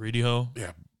 A greedy hoe.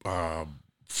 Yeah.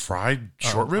 Fried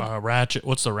short rib? Ratchet.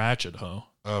 What's the ratchet hoe?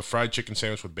 Fried chicken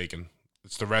sandwich with bacon.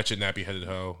 It's the Ratchet Nappy Headed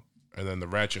Ho. And then the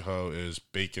Ratchet Ho is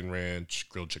bacon ranch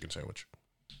grilled chicken sandwich.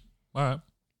 All right.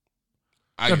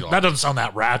 I eat all That doesn't sound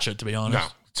that ratchet, to be honest. No,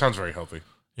 it sounds very healthy.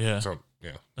 Yeah. So,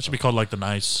 yeah. That should be called like the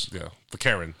nice, Yeah. The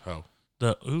Karen Ho.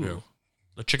 the Yeah.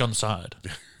 the chick on the side.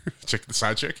 Chick, the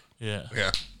side chick? Yeah.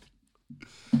 Yeah.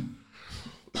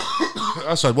 I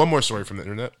also had one more story from the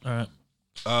internet. All right.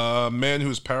 A man who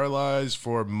was paralyzed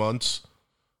for months.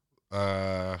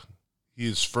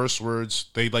 His first words,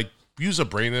 they like use a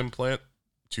brain implant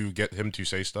to get him to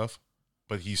say stuff,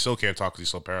 but he still can't talk because he's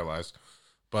still paralyzed.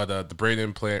 But the brain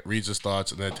implant reads his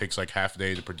thoughts, and then it takes like half a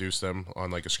day to produce them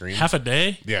on like a screen. Half a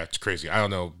day? Yeah, it's crazy. I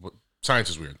don't know. Science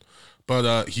is weird.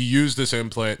 But he used this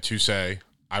implant to say,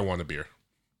 "I want a beer,"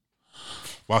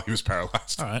 while he was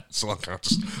paralyzed. All right. Still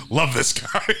unconscious. Love this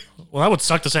guy. Well, that would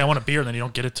suck to say I want a beer and then you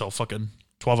don't get it till fucking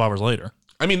 12 hours later.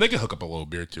 I mean, they could hook up a little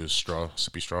beer to a straw,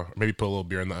 sippy straw, or maybe put a little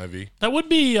beer in the IV. That would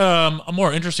be a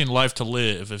more interesting life to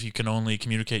live if you can only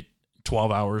communicate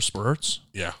 12-hour spurts.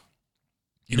 Yeah.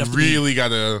 You'd You have to be- really got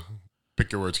to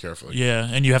pick your words carefully. Yeah,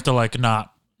 and you have to like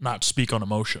not speak on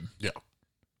emotion. Yeah.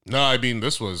 No, I mean,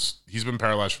 he's been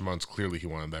paralyzed for months. Clearly, he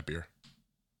wanted that beer.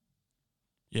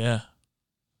 Yeah.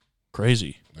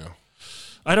 Crazy. Yeah.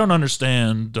 I don't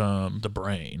understand the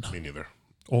brain Me neither.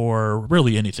 or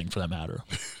really anything for that matter.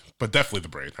 But definitely the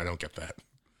brain. I don't get that.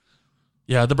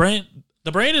 Yeah, the brain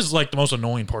is like the most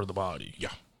annoying part of the body.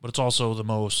 Yeah. But it's also the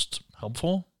most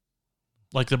helpful.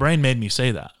 Like the brain made me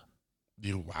say that.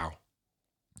 Wow.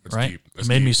 That's Right? deep. It That's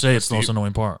made me deep. say That's it's the most deep.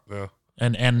 annoying part. Yeah.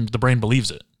 And the brain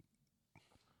believes it.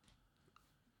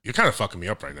 You're kind of fucking me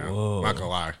up right now. Whoa. I'm not going to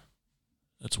lie.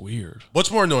 That's weird.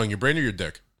 What's more annoying, your brain or your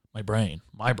dick? My brain.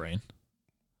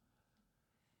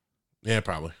 Yeah,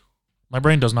 probably. My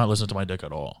brain does not listen to my dick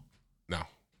at all. No.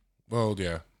 Well,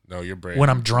 yeah. No, your brain. When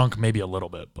I'm drunk, maybe a little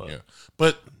bit, but Yeah.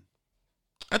 But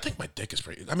I think my dick is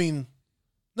pretty. I mean,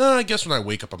 no, I guess when I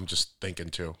wake up, I'm just thinking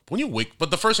too. But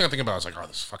the first thing I think about is like, oh,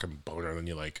 this fucking boner. And then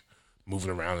you're like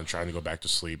moving around and trying to go back to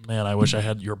sleep. man, I wish I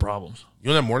had your problems. You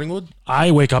know that morning wood?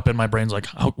 I wake up and my brain's like,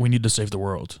 we need to save the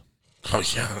world. Oh,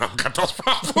 yeah. I've got those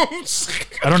problems.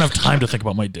 I don't have time to think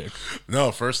about my dick.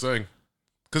 No, first thing.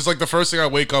 Because like the first thing I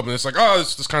wake up and it's like, oh,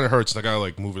 this kind of hurts. And I got to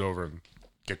like move it over and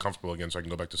get comfortable again so I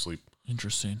can go back to sleep.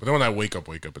 Interesting. But then when I wake up,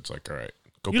 it's like, all right,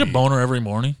 go You get a pee. boner every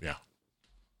morning? Yeah.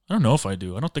 I don't know if I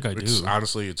do. I don't think I It's do.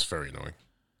 honestly, it's very annoying.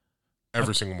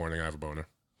 Every single morning I have a boner.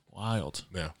 Wild.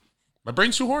 Yeah. My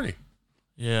brain's too horny.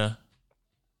 Yeah.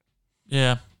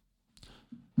 Yeah.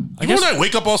 Even when I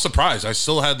wake up all surprised, I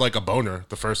still had like a boner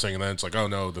the first thing, and then it's like, oh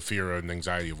no, the fear and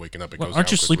anxiety of waking up. It goes.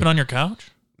 Aren't you sleeping on your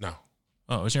couch? No.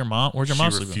 Oh, is your mom? Where's your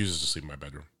mom sleeping? She refuses to sleep in my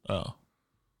bedroom. Oh,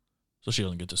 so she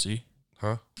doesn't get to see.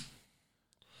 Huh?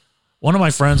 One of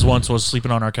my friends once was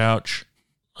sleeping on our couch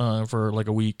for like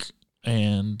a week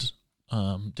and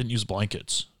didn't use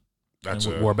blankets.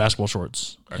 Wore basketball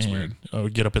shorts. That's weird. I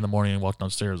would get up in the morning and walk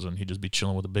downstairs, and he'd just be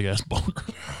chilling with a big ass boner.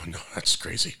 Oh no, that's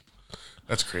crazy.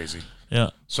 That's crazy.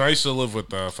 Yeah. So I used to live with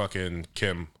fucking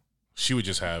Kim. She would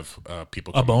just have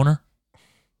people. A boner.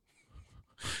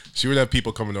 She would have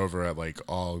people coming over at like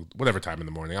whatever time in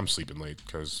the morning. I'm sleeping late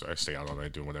because I stay out all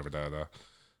night doing whatever.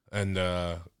 And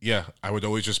yeah, I would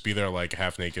always just be there like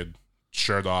half naked,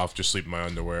 shirt off, just sleep in my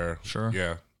underwear. Sure.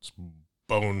 Yeah. It's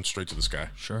bone straight to the sky.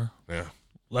 Sure. Yeah.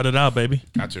 Let it out, baby.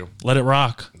 Got to. Let it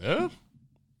rock. Yeah.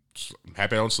 I'm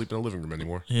happy I don't sleep in a living room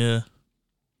anymore. Yeah.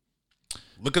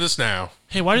 Look at us now.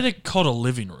 Hey, why do they call it a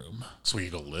living room? That's where you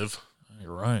go live.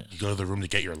 You're right. You go to the room to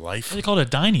get your life. Why do they call it a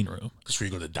dining room? That's where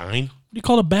you go to dine. What do you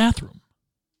call it a bathroom?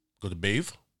 Go to bathe.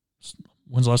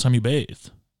 When's the last time you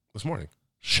bathed? This morning.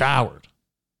 Showered.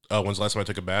 When's the last time I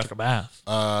took a bath? Took a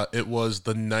bath. It was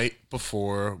the night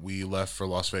before we left for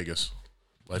Las Vegas.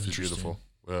 Life is beautiful.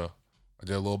 Yeah. I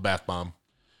did a little bath bomb.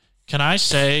 Can I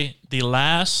say the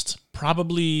last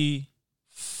probably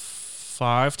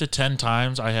 5 to 10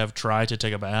 times I have tried to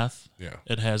take a bath,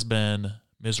 it has been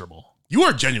miserable. You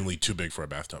are genuinely too big for a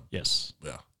bathtub. Yes.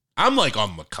 Yeah. I'm like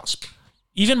on the cusp.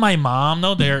 Even my mom,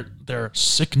 though, their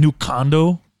sick new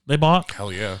condo they bought.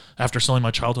 Hell yeah. After selling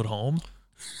my childhood home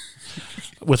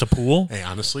with a pool. Hey,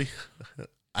 honestly,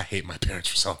 I hate my parents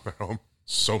for selling their home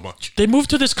so much. They moved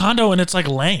to this condo and it's like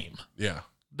lame. Yeah.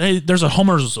 There's a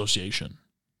homeowners association.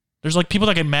 There's like people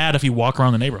that get mad if you walk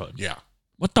around the neighborhood. Yeah.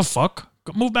 What the fuck?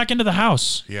 Go move back into the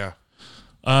house. Yeah.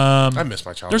 I miss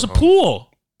my childhood There's a home. pool.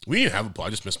 We didn't have a pool. I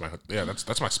just miss my... Yeah,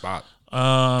 that's my spot.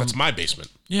 That's my basement.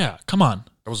 Yeah, come on.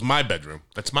 That was my bedroom.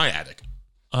 That's my attic.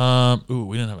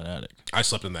 We didn't have an attic. I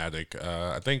slept in the attic.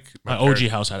 I think... My OG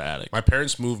house had an attic. My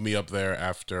parents moved me up there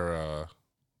after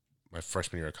my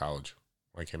freshman year of college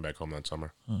when I came back home that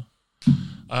summer.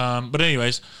 But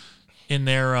anyways, in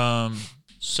their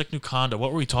sick new condo,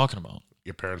 what were we talking about?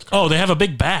 Your parents... Oh, they have a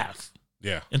big bath.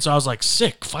 Yeah. And so I was like,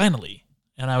 sick, finally.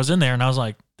 And I was in there and I was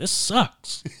like, this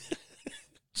sucks.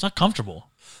 It's not comfortable.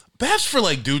 Baths for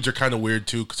like dudes are kind of weird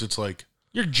too because it's like...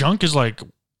 Your junk is like...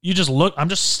 You just look... I'm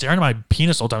just staring at my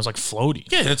penis all the time. It's like floating.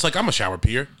 Yeah, and it's like, I'm a shower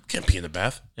peer. You can't pee in the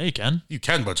bath. Yeah, you can. You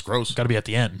can, but it's gross. Got to be at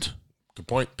the end. Good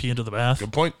point. Pee into the bath.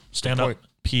 Good point. Stand Good up. point.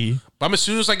 Pee. But as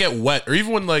soon as I get wet, or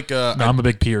even when like... No, I'm a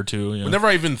big peer too. Yeah. Whenever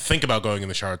I even think about going in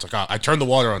the shower, it's like, I turn the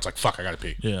water on. It's like, fuck, I got to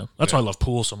pee. Yeah. That's why I love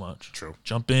pool so much. True.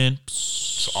 Jump in.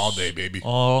 It's all day, baby.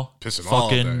 All Pissing all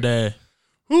fucking day.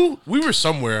 We were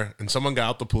somewhere and someone got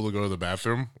out the pool to go to the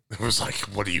bathroom. It was like,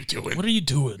 what are you doing? What are you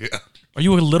doing? Yeah. Are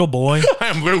you a little boy? I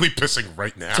am literally pissing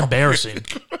right now. It's embarrassing.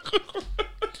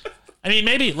 I mean,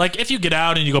 maybe like if you get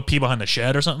out and you go pee behind the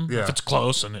shed or something, if it's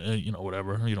close and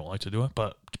whatever, you don't like to do it,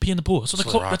 but to pee in the pool. So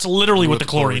that's literally what the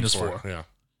chlorine is for. Yeah.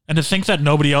 And to think that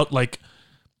nobody else, like,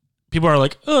 people are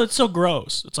like, oh, it's so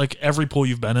gross. It's like every pool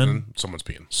you've been in, And someone's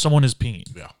peeing. someone is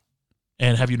peeing. Yeah.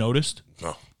 And have you noticed?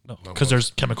 No. No, because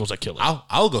there's chemicals that kill it.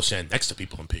 I'll go stand next to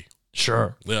people and pee.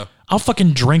 Sure. Yeah. I'll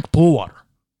fucking drink pool water.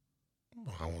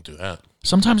 I won't do that.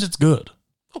 Sometimes it's good,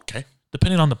 Okay.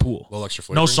 depending on the pool. A little extra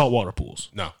flavor. No saltwater pools.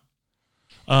 No.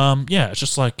 Yeah, it's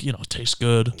just like, it tastes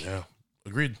good. Yeah.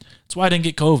 Agreed. That's why I didn't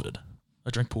get COVID. I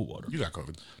drink pool water. You got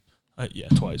COVID. Yeah,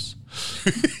 twice.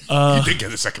 You did get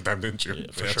it a second time, didn't you?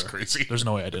 Yeah, for That's sure. crazy. There's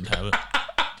no way I didn't have it.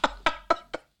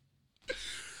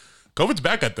 COVID's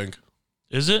back, I think.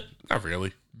 Is it? Not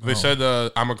really. They said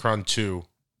Omicron 2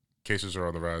 cases are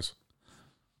on the rise.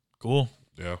 Cool.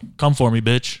 Yeah. Come for me,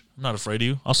 bitch. I'm not afraid of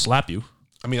you. I'll slap you.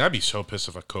 I mean, I'd be so pissed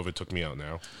if COVID took me out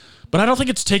now. But I don't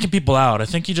think it's taking people out. I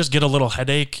think you just get a little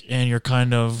headache and you're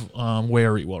kind of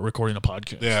wary while recording a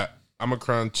podcast. Yeah.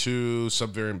 Omicron 2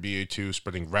 subvariant BA2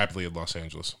 spreading rapidly in Los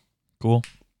Angeles. Cool.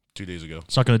 2 days ago.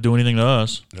 It's not going to do anything to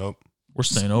us. Nope. We're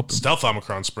staying open. Stealth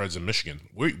Omicron spreads in Michigan.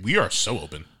 We are so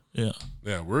open. Yeah.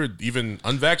 Yeah, we're even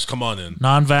unvaxxed. Come on in.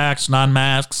 Non-vax,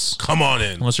 non-masks. Come on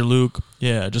in. Unless you're Luke.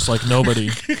 Yeah, just like nobody.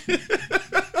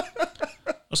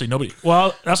 Let's see, nobody.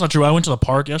 Well, that's not true. I went to the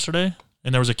park yesterday,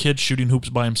 and there was a kid shooting hoops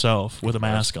by himself with a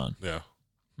mask on. Yeah.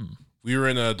 We were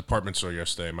in a department store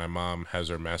yesterday. My mom has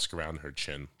her mask around her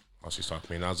chin while she's talking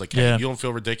to me. And I was like, hey, you don't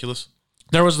feel ridiculous?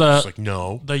 There was She's like,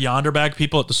 no. the Yonder Bag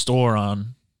people at the store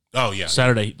on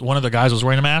Saturday. One of the guys was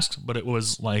wearing a mask, but it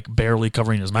was like barely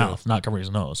covering his mouth, not covering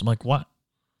his nose. I'm like, what?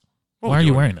 Why are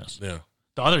you wearing this? Yeah.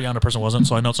 The other Yonder person wasn't,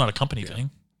 so I know it's not a company thing.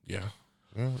 Yeah.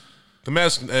 The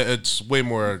mask, it's way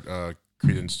more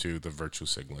credence to the virtue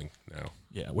signaling now.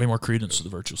 Yeah, way more credence to the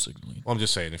virtue signaling. Well, I'm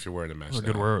just saying, if you're wearing a mask, Those are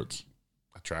good words.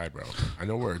 I tried, bro. I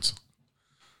know words.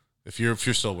 If you're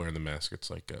still wearing the mask, it's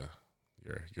like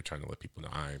you're trying to let people know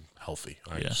I'm healthy,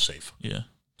 I'm safe. Yeah.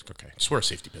 It's okay. Just wear a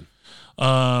safety pin.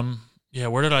 Yeah.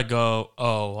 Where did I go?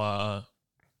 Oh,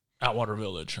 Atwater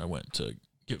Village. I went to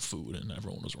get food, and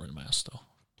everyone was wearing masks though.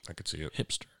 I could see it.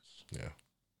 Hipsters. Yeah.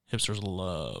 Hipsters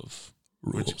love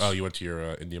rules. You went to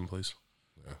your Indian place?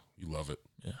 Yeah. You love it.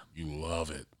 Yeah. You love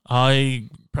it. I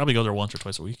probably go there once or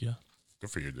twice a week. Yeah.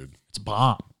 Good for you, dude. It's a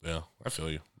bomb. Yeah, I feel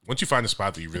you. Once you find a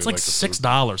spot that you really It's like the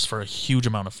 $6 for a huge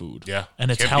amount of food. Yeah. And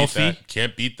it's Can't healthy.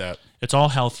 Can't beat that. It's all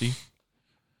healthy.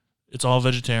 It's all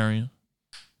vegetarian.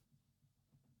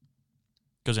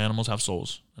 Because animals have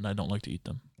souls, and I don't like to eat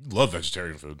them. You love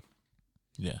vegetarian food.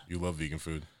 Yeah. You love vegan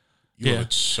food. You love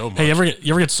it so much. Hey, you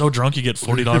ever get so drunk you get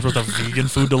 $40 worth of vegan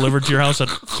food delivered to your house at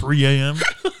 3 a.m.?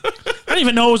 I didn't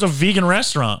even know it was a vegan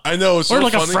restaurant. I know. It's or so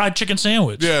like funny. A fried chicken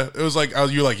sandwich. Yeah, it was like,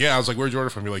 you're like, yeah. I was like, where'd you order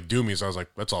from? You're like, Doomy's. I was like,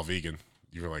 that's all vegan.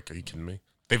 You were like, are you kidding me?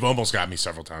 They've almost got me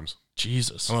several times.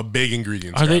 Jesus. I'm a big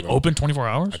ingredients Are guy, they though. open 24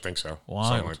 hours? I think so. Wow.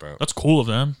 Something like that. That's cool of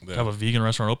them to Yeah. have a vegan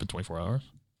restaurant open 24 hours.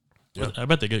 Yeah. I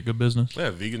bet they get good business.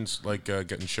 Yeah, vegans like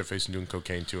getting shit-faced and doing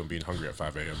cocaine, too, and being hungry at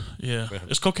 5 a.m. Yeah.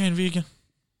 Is cocaine vegan?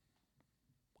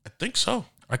 I think so.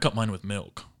 I cut mine with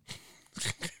milk.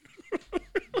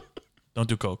 Don't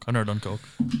do coke. I've never done coke.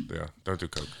 Yeah, don't do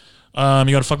coke.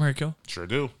 You got a fuck, marry, kill? Sure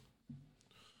do.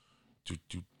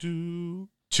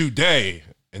 Today,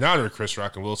 in honor of Chris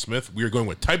Rock and Will Smith, we are going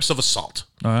with types of assault.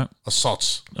 All right.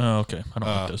 Assaults. Oh, okay. I don't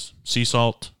like this. Sea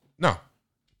salt, No,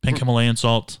 pink Himalayan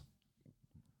salt,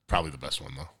 probably the best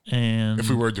one, though. and If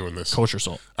we were doing this. kosher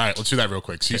salt. All right, let's do that real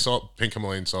quick. Sea salt, pink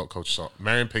Himalayan salt, kosher salt.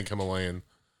 Marrying pink Himalayan.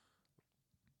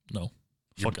 No.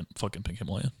 Fucking pink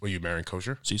Himalayan. Were you marrying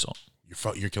kosher? Sea salt.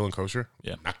 You're killing kosher?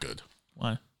 Yeah. Not good.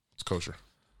 Why? It's kosher.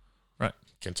 Right.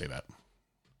 Can't say that.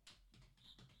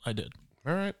 I did.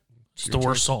 All right. It's the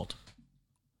worst salt.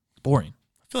 Boring.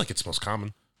 I feel like it's most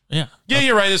common. Yeah. Yeah,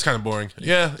 you're right. It's kind of boring.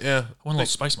 Yeah. I want a little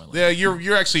spice in my life. Yeah,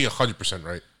 you're actually 100%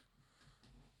 right.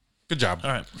 Good job.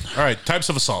 All right. All right. Types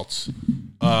of assaults: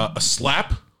 a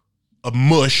slap, a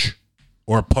mush,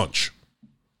 or a punch.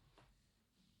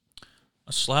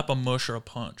 A slap, a mush, or a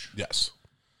punch. Yes.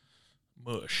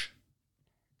 Mush.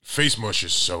 Face mush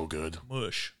is so good.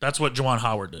 Mush. That's what Juwan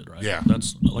Howard did, right? Yeah.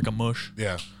 That's like a mush.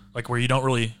 Yeah. Like where you don't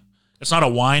really. It's not a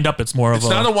wind up. It's more of It's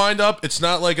not a wind up. It's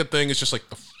not like a thing. It's just like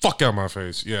the fuck out of my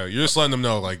face. Yeah. You're just letting them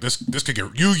know like this could get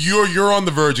you're on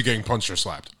the verge of getting punched or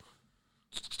slapped.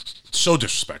 It's so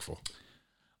disrespectful.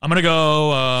 I'm gonna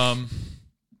go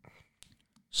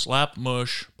slap,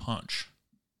 mush, punch.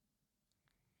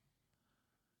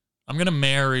 I'm gonna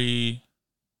marry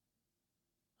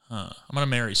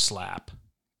slap.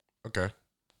 Okay.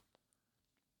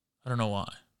 I don't know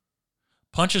why.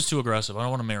 Punch is too aggressive. I don't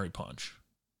want to marry punch.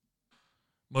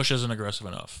 Mush isn't aggressive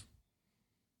enough.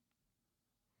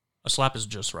 A slap is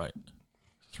just right.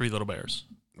 3 Little Bears.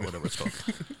 Or whatever it's called.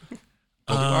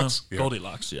 Goldilocks? Yeah.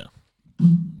 Goldilocks, yeah.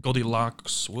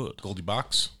 Goldilocks wood. Goldie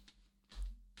box.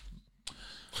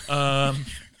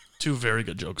 2 very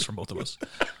good jokes from both of us.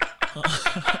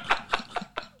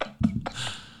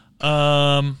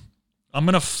 I'm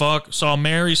gonna fuck. So I'll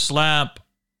marry slap.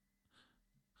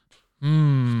 I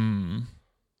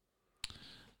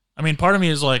mean, part of me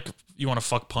is like, you want to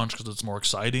fuck punch because it's more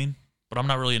exciting, but I'm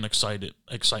not really an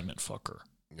excitement fucker.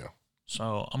 Yeah.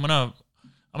 So I'm gonna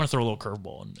throw a little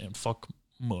curveball and fuck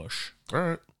mush. All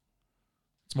right.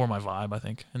 It's more my vibe, I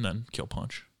think, and then kill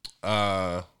punch.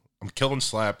 I'm killing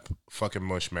slap, fucking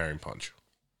mush, marrying punch.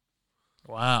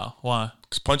 Wow, why?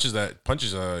 Because punch is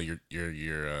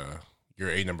your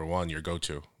A number one, your go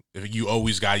to. If you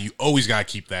always gotta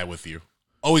keep that with you.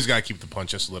 Always gotta keep the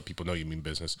punch just to let people know you mean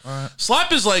business. All right.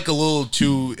 Slap is like a little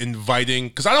too inviting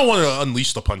because I don't want to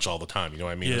unleash the punch all the time. You know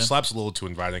what I mean? Yeah. The slap's a little too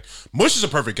inviting. Mush is a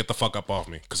perfect get the fuck up off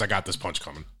me because I got this punch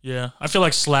coming. Yeah, I feel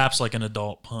like slap's like an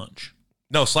adult punch.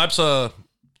 No, slap's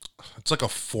it's like a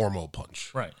formal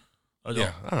punch. Right.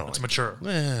 Yeah, I don't It's like mature.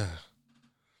 Yeah.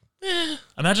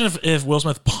 Imagine if Will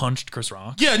Smith punched Chris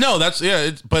Rock. Yeah, no,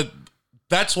 but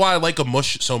that's why I like a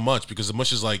mush so much because the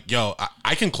mush is like, yo,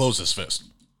 I can close this fist.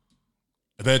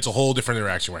 And then it's a whole different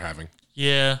interaction we're having.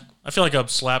 Yeah, I feel like a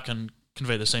slap can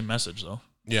convey the same message though.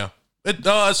 Yeah.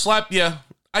 A slap, yeah.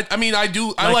 I mean, I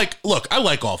do. I like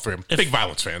all three of them. Big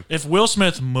violence fan. If Will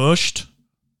Smith mushed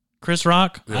Chris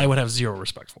Rock, I would have zero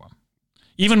respect for him.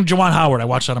 Even Juwan Howard, I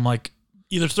watched that. I'm like,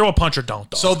 either throw a punch or don't.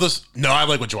 Dog. So I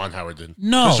like what Juwan Howard did.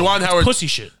 No, Juwan Howard, pussy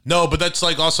shit. No, but that's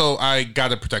like also I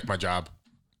gotta protect my job.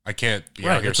 I can't be out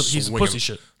Right. here He's swinging. pussy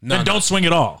shit. No, then no. don't swing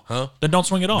at all. Huh? Then don't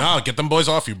swing at all. No, get them boys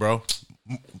off you, bro.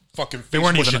 Fucking face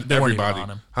weren't even- pushing they weren't even everybody. on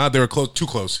him. Huh? They were close, too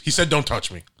close. He said, "Don't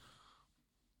touch me."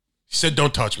 He said,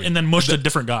 "Don't touch me." And then mushed a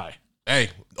different guy. Hey,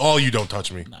 all you don't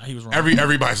touch me. Nah, he was wrong.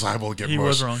 Everybody's liable to get He mushed.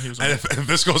 was wrong. He was And wrong. if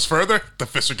this goes further, the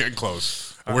fists are getting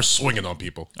close. And we're swinging on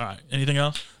people. All right. Anything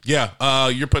else? Yeah,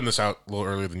 you're putting this out a little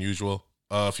earlier than usual.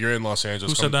 If you're in Los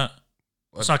Angeles, Who said that?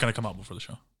 It's not going to come out before the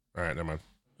show. All right, never mind.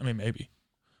 I mean, maybe.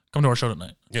 Come to our show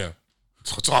tonight. Yeah,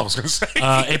 that's all I was gonna say.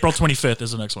 April 25th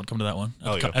is the next one. Come to that one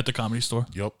Oh, yeah. at the Comedy Store.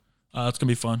 Yep, It's going to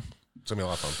be fun. it's gonna be a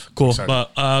lot of fun. Cool. Excited.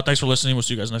 But thanks for listening. We'll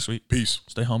see you guys next week. Peace.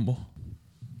 Stay humble.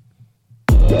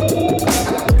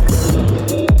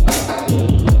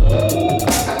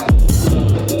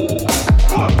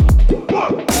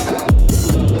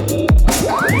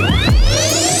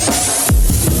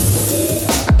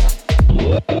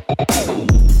 What?